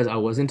self-interest because I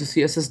was into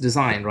CSS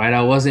design, right?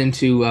 I was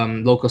into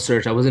local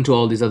search. I was into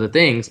all these other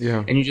things.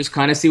 Yeah. And you just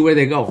kind of see where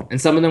they go. And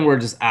some of them were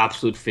just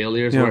absolute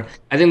failures. Yeah. Where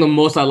I think the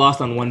most I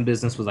lost on one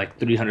business was like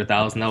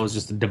 $300,000. That was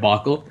just a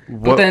debacle.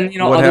 But then, you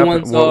know, other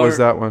ones What was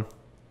that one?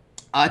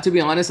 To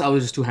be honest, I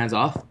was just too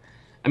hands-off.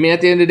 I mean,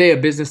 at the end of the day, a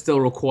business still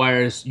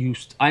requires you.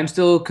 I'm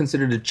still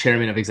considered the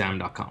chairman of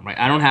exam.com, right?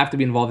 I don't have to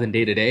be involved in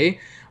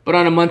day-to-day. But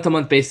on a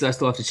month-to-month basis, I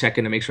still have to check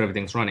in to make sure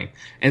everything's running.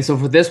 And so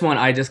for this one,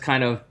 I just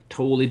kind of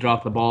totally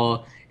dropped the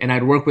ball. And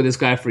I'd worked with this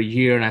guy for a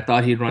year, and I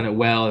thought he'd run it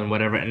well and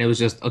whatever. And it was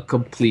just a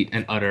complete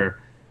and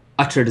utter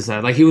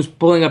disaster. Like, he was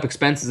pulling up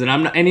expenses, and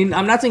I'm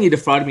not saying he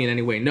defrauded me in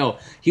any way. No,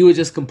 he was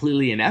just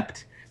completely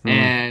inept,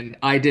 and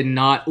I did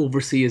not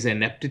oversee his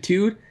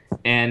ineptitude.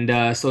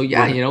 And so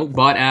yeah, you know,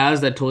 bought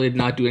ads that totally did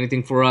not do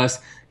anything for us.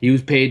 He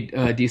was paid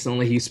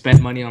decently. He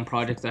spent money on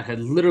projects that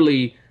had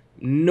literally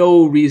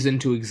no reason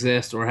to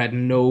exist or had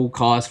no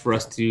cause for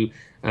us to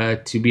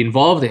be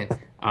involved in.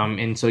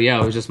 And so,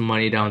 yeah, it was just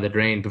money down the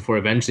drain before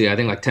eventually, I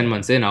think like 10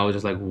 months in, I was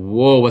just like,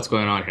 whoa, what's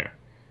going on here?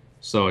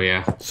 So,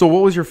 yeah. So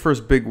what was your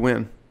first big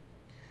win?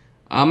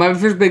 My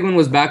first big one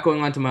was back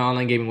going onto my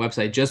online gaming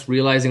website, just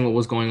realizing what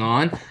was going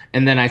on,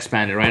 and then I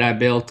expanded, right? I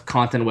built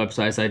content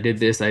websites. I did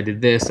this,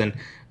 and,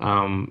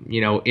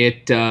 you know,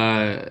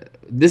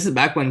 this is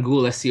back when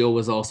Google SEO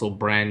was also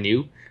brand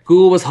new.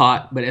 Google was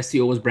hot, but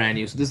SEO was brand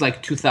new. So this is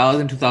like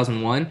 2000,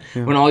 2001,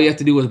 when all you have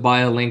to do was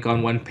buy a link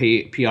on one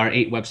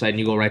PR8 website and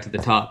you go right to the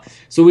top.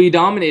 So we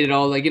dominated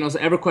all, like, you know, so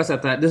EverQuest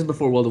at that, this is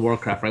before World of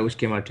Warcraft, right, which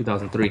came out in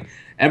 2003.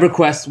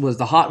 EverQuest was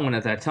the hot one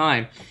at that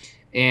time,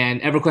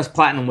 and EverQuest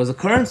Platinum was a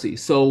currency.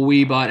 So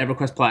we bought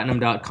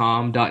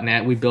EverQuestPlatinum.com,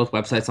 .net, we built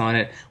websites on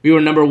it. We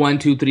were number 1,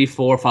 2, 3,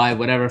 4, 5,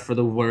 whatever for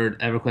the word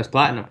EverQuest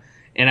Platinum.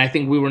 And I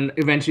think we were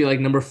eventually like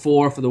number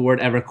 4 for the word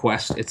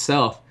EverQuest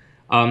itself.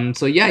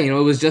 So yeah, you know,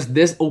 it was just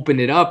this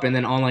opened it up, and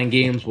then online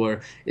games were,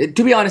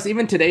 to be honest,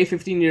 even today,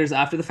 15 years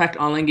after the fact,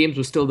 online games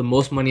was still the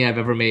most money I've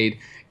ever made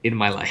in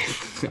my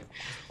life.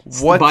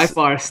 What's, by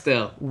far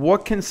still.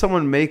 What can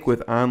someone make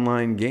with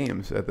online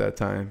games at that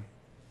time?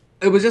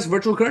 It was just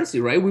virtual currency,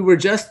 right? We were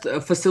just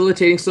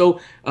facilitating. So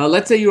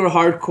let's say you're a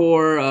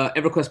hardcore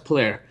EverQuest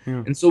player.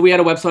 Yeah. And so we had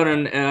a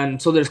website,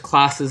 and so there's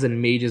classes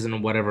and mages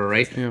and whatever,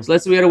 right? Yeah. So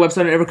let's say we had a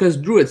website on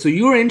EverQuest Druid. So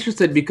you were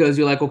interested because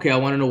you're like, okay, I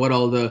want to know what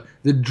all the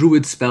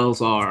Druid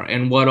spells are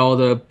and what all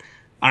the,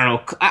 I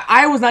don't know.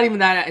 I was not even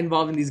that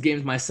involved in these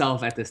games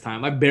myself at this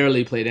time. I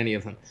barely played any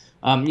of them.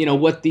 You know,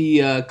 what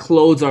the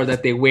clothes are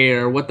that they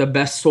wear, what the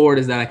best sword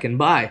is that I can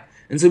buy.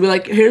 And so we'd be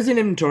like, here's an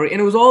inventory. And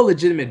it was all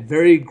legitimate,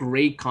 very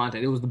great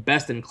content. It was the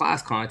best in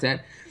class content.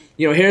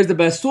 You know, here's the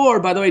best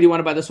sword. By the way, do you want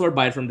to buy the sword?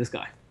 Buy it from this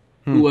guy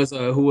who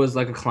was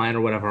like a client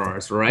or whatever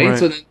ours, right?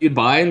 So then you'd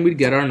buy and we'd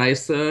get our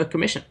nice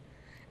commission.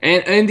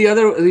 And the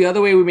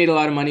other way we made a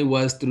lot of money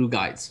was through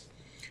guides,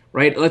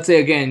 right? Let's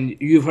say, again,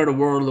 you've heard of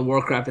World of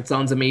Warcraft. It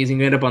sounds amazing.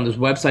 You end up on this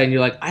website and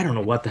you're like, I don't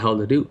know what the hell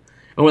to do.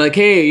 And we're like,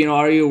 hey, you know,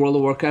 are you a World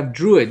of Warcraft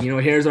druid? You know,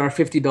 here's our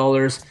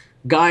 $50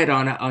 guide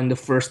on the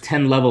first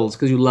 10 levels,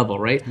 because you level,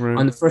 right?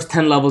 On the first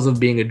 10 levels of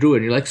being a druid.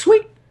 And you're like,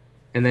 sweet.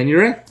 And then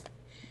you're in,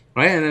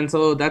 right? And then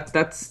so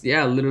that's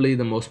yeah, literally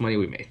the most money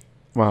we made.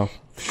 Wow.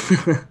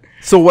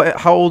 So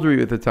how old were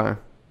you at the time?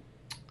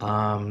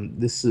 I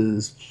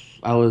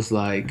was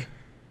like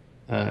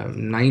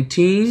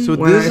 19. So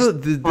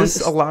did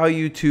this allow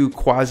you to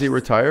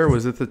quasi-retire?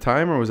 Was it the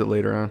time or was it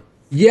later on?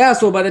 Yeah,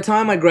 so by the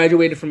time I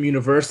graduated from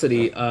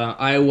university,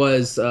 I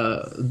was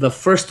the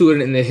first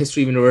student in the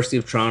history of University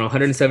of Toronto,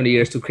 170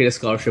 years, to create a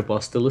scholarship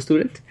while still a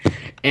student.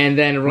 And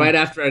then right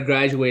after I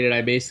graduated,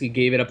 I basically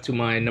gave it up to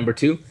my number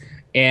two.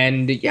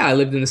 And yeah, I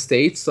lived in the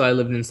States, so I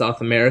lived in South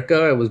America.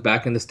 I was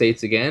back in the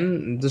States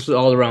again. This was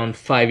all around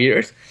 5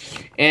 years.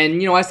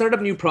 And, you know, I started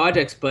up new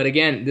projects, but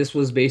again, this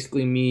was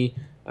basically me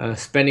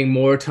spending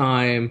more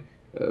time,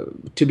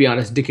 to be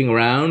honest, dicking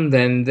around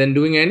than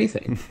doing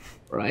anything.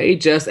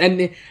 Right?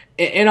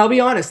 And I'll be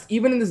honest,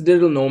 even in this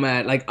digital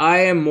nomad, like, I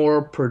am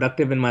more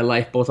productive in my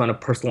life, both on a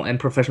personal and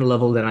professional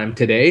level, than I'm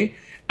today.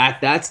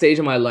 At that stage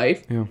of my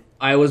life,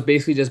 I was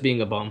basically just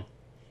being a bum.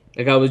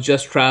 Like, I was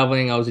just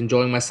traveling, I was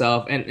enjoying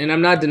myself, and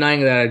I'm not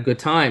denying that I had good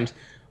times,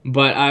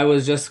 but I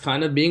was just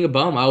kind of being a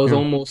bum. I was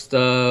almost, there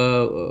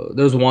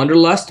was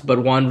wanderlust, but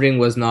wandering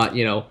was not,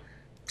 you know,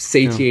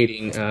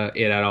 satiating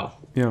it at all.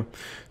 Yeah.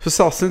 So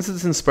Sal, since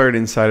it's Inspired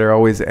Insider, I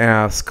always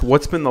ask,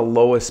 what's been the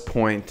lowest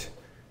point,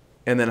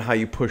 and then how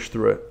you push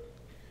through it?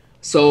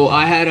 So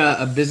I had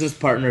a business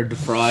partner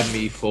defraud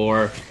me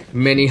for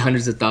many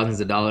hundreds of thousands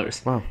of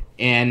dollars. Wow.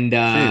 And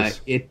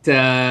it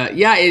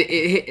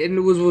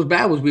was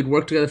bad. We'd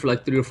worked together for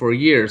like 3 or 4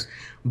 years,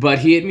 but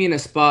he hit me in a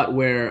spot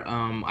where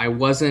I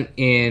wasn't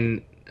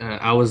in.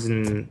 I was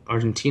in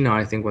Argentina,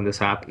 I think, when this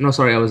happened. No,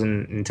 sorry, I was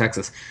in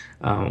Texas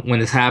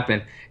when this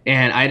happened,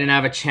 and I didn't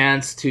have a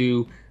chance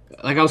to.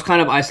 Like, I was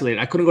kind of isolated.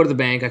 I couldn't go to the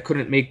bank. I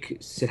couldn't make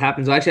it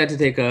happen. So I actually had to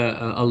take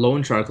a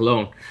loan shark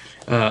loan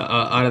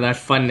out of that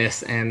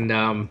funness. And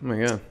oh my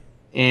God.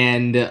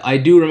 And I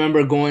do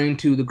remember going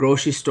to the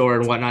grocery store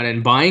and whatnot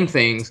and buying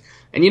things.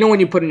 And you know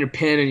when you put in your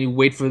PIN and you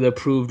wait for the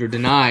approved or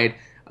denied,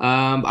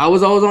 I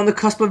was always on the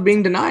cusp of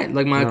being denied.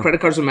 Like, my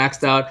credit cards were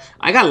maxed out.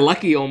 I got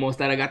lucky almost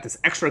that I got this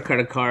extra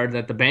credit card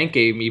that the bank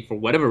gave me for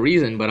whatever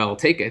reason, but I'll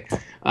take it.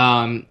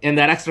 And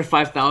that extra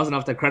 $5,000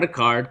 off the credit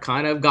card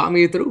kind of got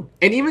me through.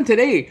 And even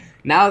today,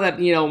 now that,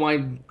 you know, my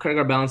credit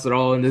card balance are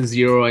all in the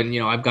zero and, you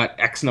know, I've got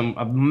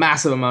a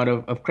massive amount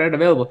of credit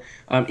available.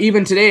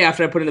 Even today,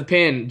 after I put in the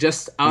PIN,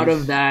 just out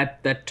of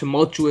that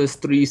tumultuous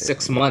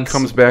 3-6 months,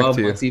 comes back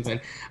to you. Even,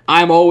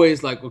 I'm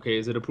always like, okay,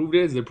 is it approved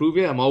yet? Is it approved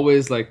yet? I'm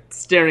always like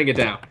staring it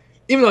down.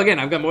 Even though, again,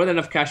 I've got more than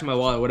enough cash in my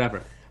wallet,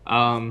 whatever.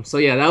 So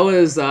yeah, that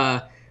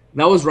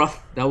was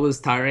rough. That was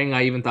tiring.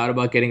 I even thought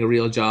about getting a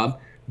real job,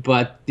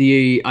 but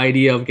the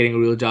idea of getting a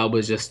real job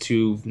was just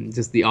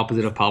the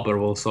opposite of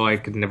palpable. So I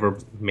could never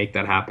make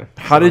that happen.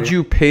 How did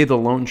you pay the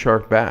loan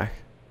shark back?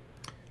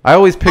 I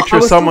always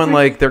picture someone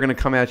like they're gonna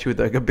come at you with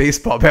like a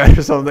baseball bat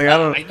or something.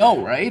 I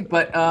know, right?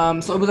 But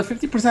so it was a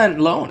 50%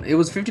 loan. It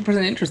was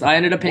 50% interest. I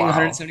ended up paying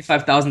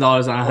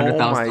 $175,000 on a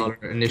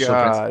 $100,000 initial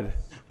principal.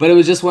 But it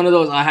was just one of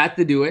those. I had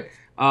to do it.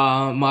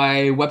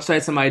 My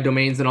websites and my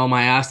domains and all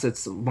my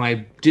assets,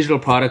 my digital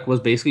product was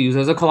basically used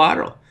as a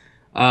collateral.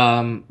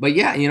 But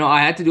yeah, you know,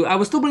 I had to do it. I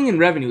was still bringing in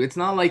revenue. It's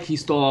not like he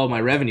stole all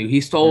my revenue. He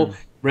stole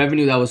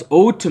revenue that was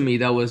owed to me.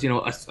 That was, you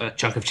know, a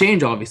chunk of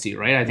change, obviously,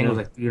 right? I think it was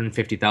like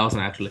 $350,000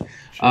 actually.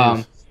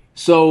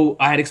 So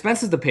I had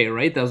expenses to pay,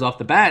 right? That was off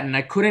the bat, and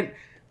I couldn't.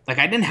 Like,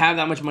 I didn't have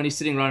that much money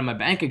sitting around in my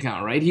bank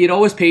account, right? He had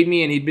always paid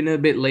me, and he'd been a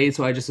bit late,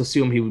 so I just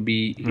assumed he'd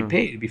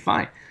pay. It'd be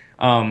fine.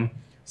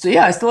 So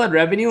yeah, I still had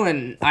revenue,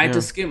 and I had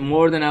to skip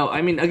more than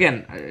I mean,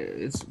 again,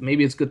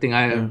 maybe it's a good thing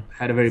I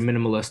had a very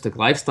minimalistic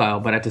lifestyle,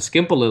 but I had to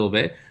skimp a little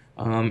bit,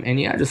 and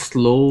yeah, just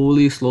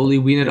slowly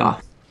wean it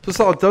off. So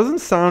Saul, it doesn't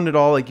sound at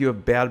all like you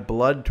have bad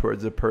blood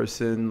towards a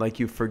person, like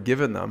you've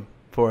forgiven them.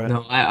 for it?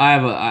 No, I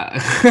have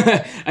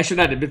I should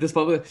not admit this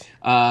publicly.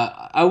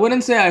 I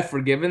wouldn't say I've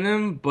forgiven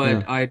them,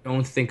 but I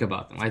don't think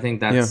about them. I think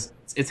that's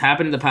it's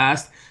happened in the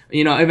past.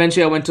 You know,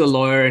 eventually I went to a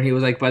lawyer and he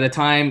was like, by the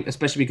time,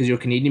 especially because you're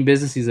a Canadian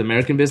business, he's an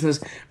American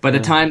business, by the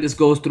time this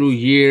goes through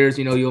years,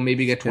 you know, you'll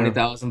maybe get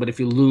 20,000, but if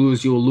you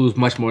lose, you will lose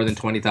much more than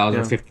 20,000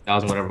 or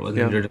 50,000, whatever it was.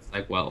 And you're just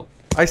like, well.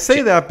 I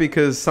say that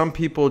because some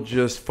people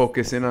just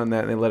focus in on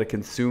that and they let it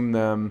consume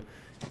them,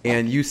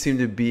 and you seem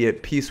to be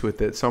at peace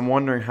with it. So I'm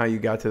wondering how you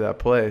got to that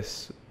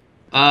place.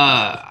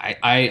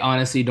 I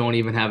honestly don't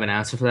even have an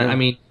answer for that. I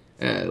mean,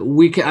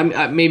 we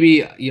can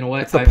maybe, you know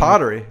what? It's the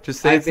pottery.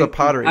 Just say it's the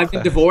pottery. I've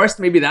been divorced.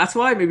 Maybe that's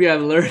why. Maybe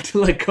I've learned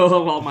to let go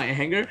of all my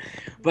anger.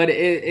 But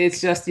it's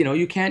just, you know,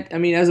 you can't. I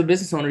mean, as a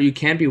business owner, you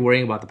can't be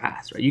worrying about the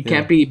past, right? You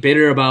can't be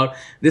bitter about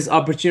this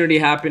opportunity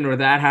happened or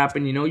that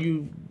happened. You know,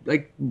 you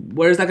like,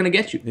 where is that going to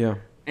get you? Yeah.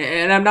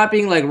 And I'm not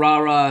being like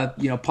rah-rah,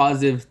 you know,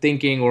 positive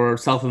thinking or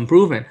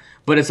self-improvement,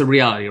 but it's a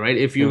reality, right?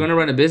 If you're going to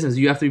run a business,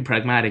 you have to be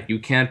pragmatic. You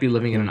can't be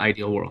living in an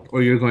ideal world,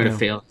 or you're going to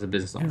fail as a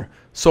business owner.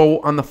 So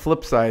on the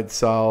flip side,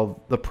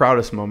 Sal, the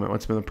proudest moment.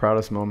 What's been the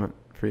proudest moment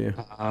for you?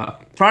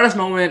 Proudest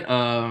moment.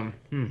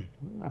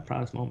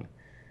 Proudest moment.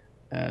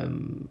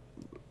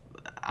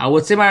 I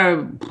would say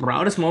my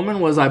proudest moment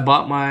was I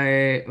bought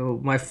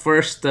my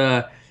first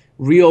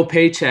real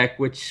paycheck,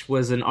 which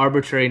was an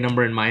arbitrary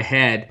number in my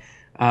head.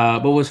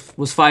 But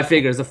was 5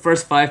 figures. The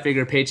first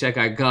 5-figure paycheck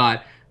I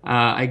got,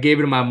 I gave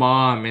it to my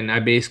mom, and I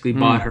basically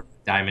bought her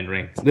a diamond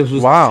ring. This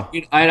was wow.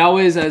 I'd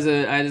always, as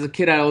a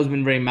kid, I'd always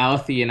been very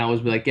mouthy, and I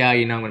always be like, yeah,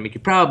 you know, I'm gonna make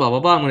you proud, blah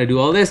blah blah. I'm gonna do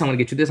all this. I'm gonna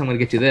get you this. I'm gonna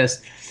get you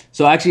this.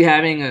 So actually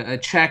having a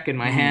check in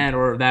my hand,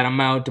 or that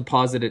amount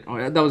deposited,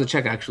 or that was a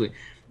check actually.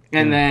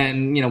 And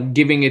then, you know,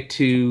 giving it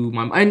to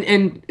my mom.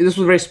 And this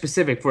was very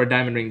specific for a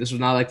diamond ring. This was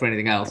not like for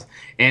anything else.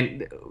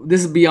 And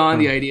this is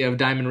beyond the idea of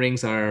diamond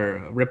rings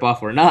are a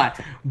ripoff or not.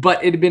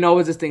 But it had been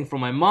always this thing for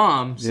my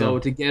mom. So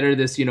to get her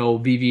this, you know,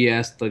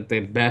 VVS, like the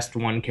best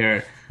 1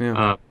 carat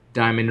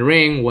diamond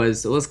ring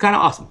was kind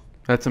of awesome.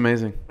 That's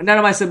amazing. And none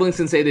of my siblings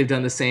can say they've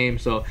done the same.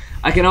 So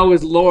I can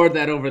always lord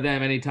that over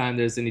them anytime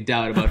there's any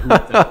doubt about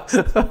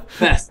who's the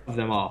best of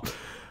them all.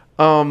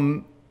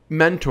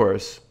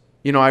 Mentors.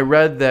 You know, I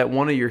read that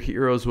one of your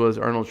heroes was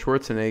Arnold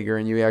Schwarzenegger,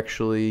 and you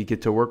actually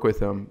get to work with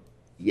him.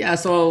 Yeah,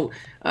 so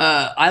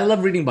I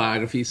love reading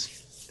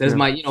biographies. That is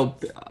my, you know,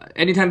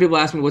 anytime people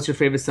ask me what's your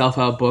favorite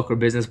self-help book or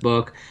business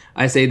book,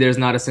 I say there's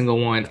not a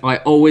single one. I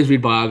always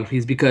read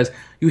biographies because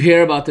you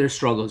hear about their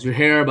struggles. You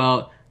hear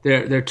about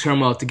their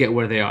turmoil to get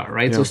where they are,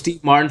 right? So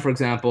Steve Martin, for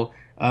example,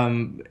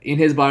 in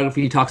his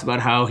biography, he talks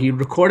about how he'd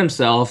record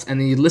himself and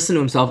then he'd listen to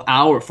himself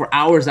for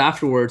hours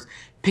afterwards,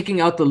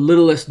 picking out the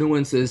littlest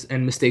nuances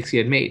and mistakes he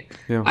had made.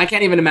 I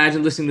can't even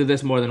imagine listening to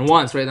this more than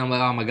once, right? I'm like,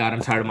 oh my God,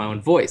 I'm tired of my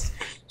own voice.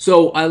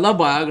 So I love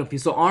biography.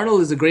 So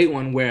Arnold is a great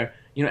one where,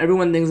 you know,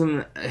 everyone thinks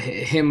of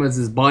him as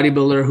this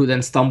bodybuilder who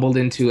then stumbled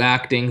into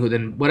acting, who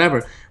then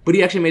whatever. But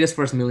he actually made his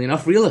first $1 million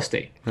off real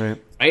estate.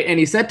 Right? And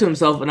he said to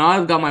himself, now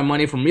I've got my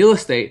money from real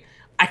estate,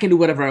 I can do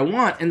whatever I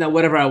want. And that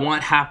whatever I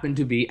want happened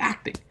to be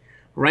acting.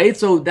 Right?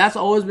 So that's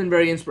always been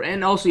very inspiring.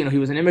 And also, you know, he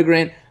was an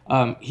immigrant.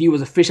 He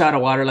was a fish out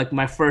of water. Like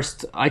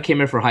I came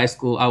here for high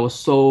school. I was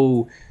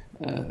so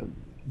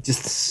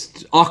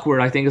just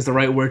awkward, I think is the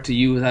right word to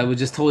use. I was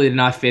just totally did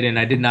not fit in.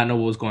 I did not know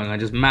what was going on.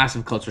 Just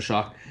massive culture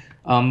shock.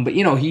 But,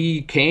 you know,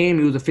 he came.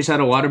 He was a fish out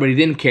of water, but he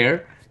didn't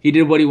care. He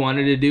did what he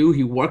wanted to do.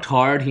 He worked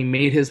hard. He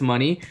made his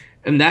money.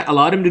 And that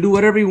allowed him to do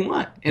whatever he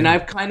wanted. And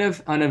I've kind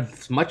of, on a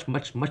much,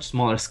 much, much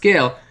smaller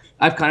scale,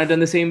 I've kind of done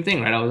the same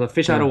thing, right? I was a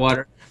fish out of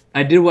water.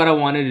 I did what I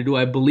wanted to do.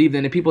 I believed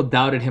in it. People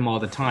doubted him all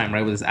the time,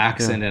 right, with his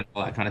accent and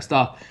all that kind of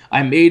stuff.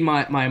 I made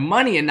my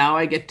money, and now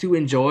I get to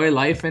enjoy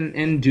life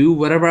and do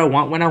whatever I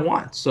want when I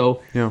want.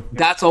 So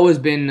that's always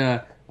been.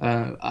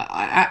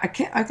 I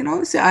can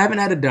always say I haven't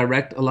had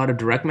a lot of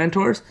direct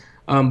mentors,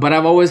 but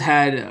I've always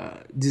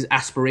had these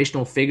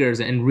aspirational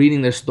figures, and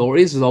reading their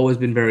stories has always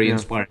been very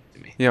inspiring to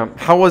me. Yeah.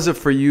 How was it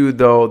for you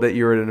though that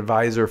you were an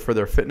advisor for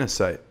their fitness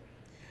site?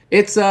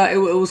 It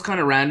was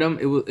kind of random.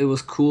 It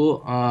was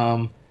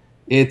cool.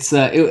 It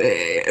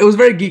was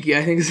very geeky,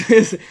 I think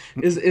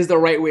is the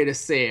right way to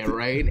say it,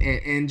 right?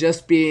 And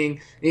just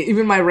being,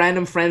 even my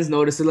random friends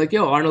noticed it, like,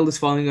 yo, Arnold is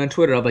following you on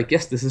Twitter. I'm like,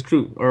 yes, this is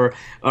true. Or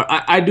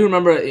I do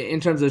remember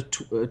in terms of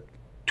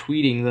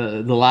tweeting,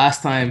 the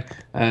last time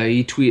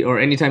he tweet, or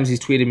anytime he's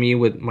tweeted me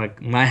with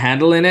my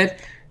handle in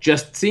it,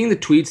 just seeing the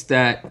tweets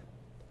that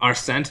are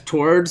sent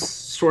towards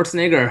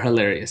Schwarzenegger are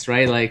hilarious,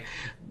 right? Like,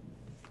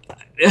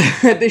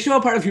 they show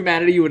a part of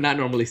humanity you would not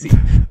normally see.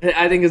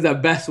 I think is the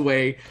best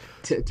way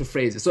to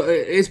phrase it. So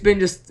it's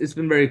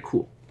been very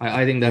cool.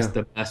 I think that's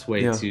the best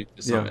way to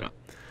sum it up.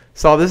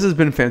 Saul, this has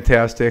been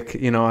fantastic.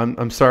 You know,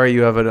 I'm sorry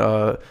you have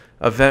an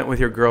event with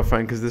your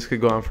girlfriend, because this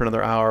could go on for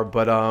another hour.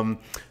 But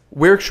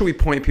where should we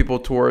point people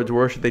towards?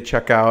 Where should they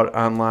check out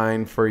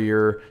online for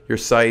your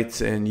sites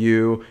and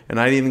you? And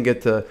I didn't even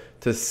get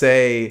to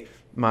say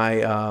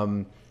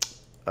my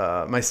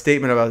my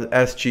statement about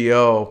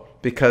SGO,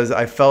 because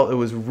I felt it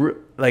was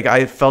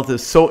I felt it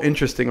was so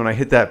interesting when I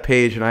hit that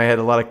page, and I had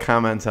a lot of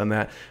comments on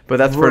that. But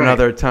that's for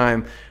another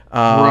time.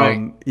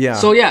 Right. Yeah.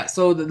 So yeah.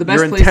 So the best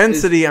your place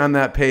intensity on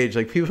that page,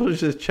 like people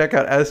just check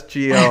out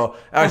SGO.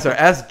 I'm sorry,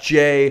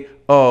 SJO.com.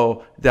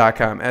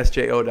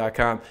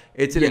 SJO.com.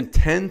 It's an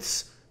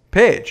intense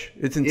page.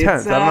 It's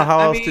intense. I don't know how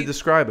else to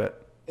describe it.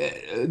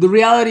 The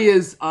reality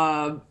is,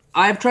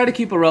 I've tried to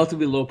keep a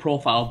relatively low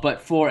profile,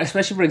 but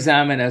especially for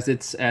Examine, as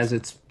its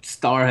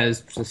star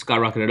has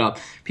skyrocketed up,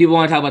 people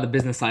want to talk about the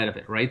business side of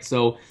it, right?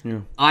 So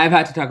I've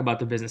had to talk about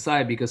the business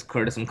side because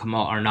Curtis and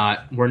Kamal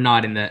we're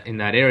not in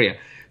that area.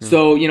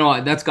 So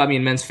that's got me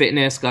in Men's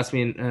Fitness, got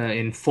me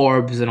in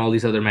Forbes and all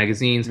these other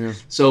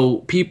magazines. So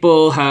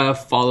people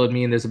have followed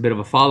me, and there's a bit of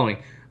a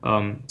following.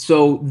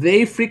 So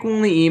they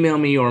frequently email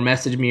me or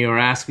message me or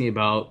ask me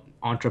about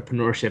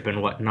entrepreneurship and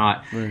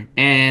whatnot.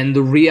 And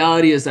the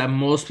reality is that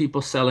most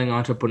people selling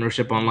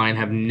entrepreneurship online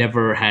have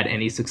never had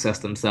any success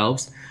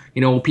themselves.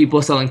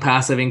 People selling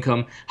passive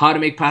income, how to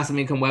make passive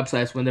income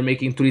websites when they're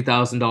making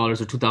 $3,000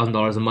 or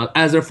 $2,000 a month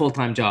as their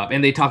full-time job,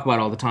 and they talk about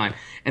it all the time.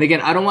 And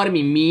again, I don't want to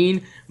be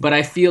mean, but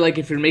I feel like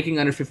if you're making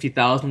under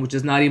 $50,000, which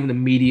is not even the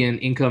median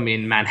income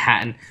in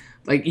Manhattan,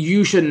 like,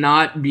 you should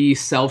not be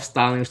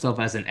self-styling yourself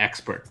as an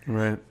expert.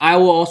 Right. I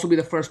will also be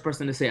the first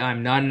person to say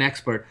I'm not an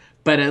expert,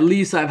 but at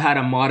least I've had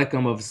a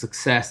modicum of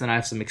success and I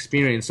have some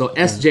experience. So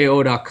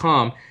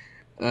SJO.com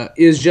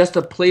is just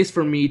a place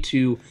for me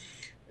to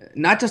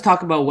not just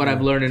talk about what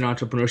I've learned in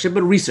entrepreneurship,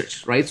 but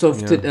research, right? So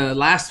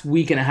last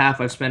week and a half,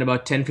 I've spent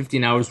about 10,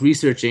 15 hours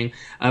researching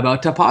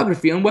about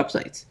typography on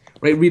websites,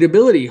 right?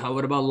 Readability,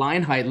 what about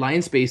line height,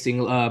 line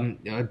spacing,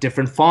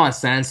 different fonts,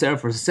 sans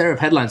serif versus serif,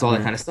 headlines, all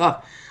that kind of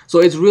stuff. So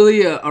it's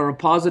really a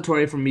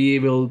repository for me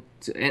able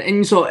to,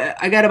 and so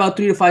I got about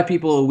 3 to 5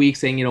 people a week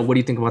saying, what do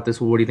you think about this?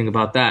 What do you think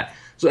about that?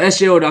 So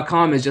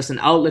SJO.com is just an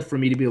outlet for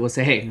me to be able to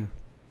say, hey,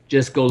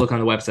 just go look on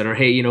the website, or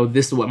hey,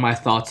 this is what my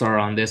thoughts are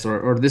on this,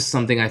 or this is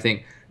something I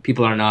think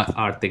people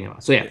are thinking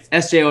about. So yeah,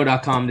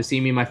 SJO.com to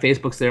see me. My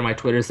Facebook's there, my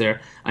Twitter's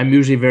there. I'm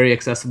usually very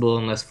accessible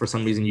unless for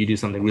some reason you do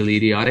something really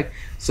idiotic.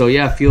 So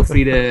yeah, feel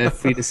free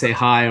to say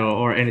hi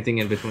or anything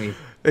in between.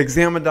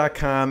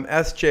 Examine.com,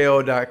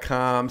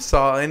 SJO.com.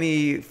 Saul,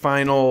 any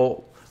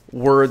final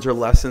words or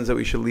lessons that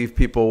we should leave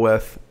people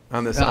with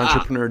on this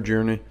entrepreneur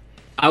journey?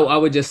 I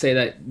would just say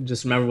that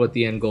just remember what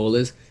the end goal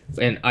is.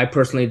 And I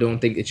personally don't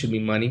think it should be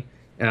money.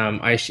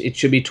 It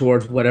should be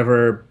towards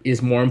whatever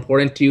is more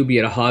important to you, be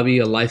it a hobby,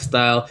 a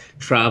lifestyle,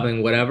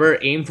 traveling, whatever.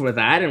 Aim for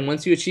that, and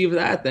once you achieve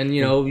that, then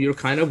you're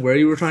kind of where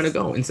you were trying to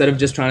go. Instead of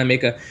just trying to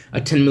make a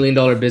 $10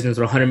 million business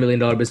or a $100 million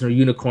business or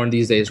unicorn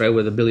these days, right,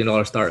 with $1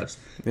 billion startups.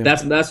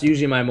 That's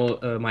usually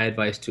my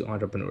advice to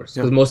entrepreneurs,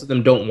 because most of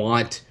them don't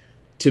want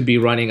to be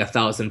running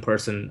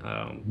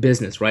 1,000-person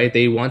business, right?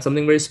 They want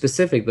something very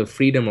specific, the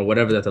freedom or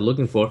whatever that they're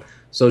looking for.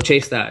 So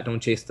chase that.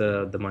 Don't chase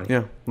the money.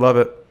 Yeah, love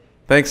it.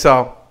 Thanks,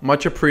 Sal.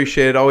 Much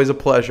appreciated. Always a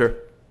pleasure.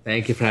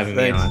 Thank you for having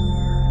me on.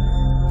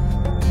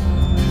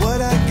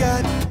 What I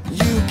got,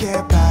 you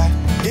can't buy.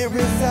 It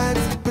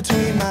resides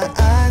between my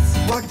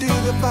eyes. Walked through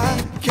the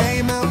fire,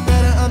 came out.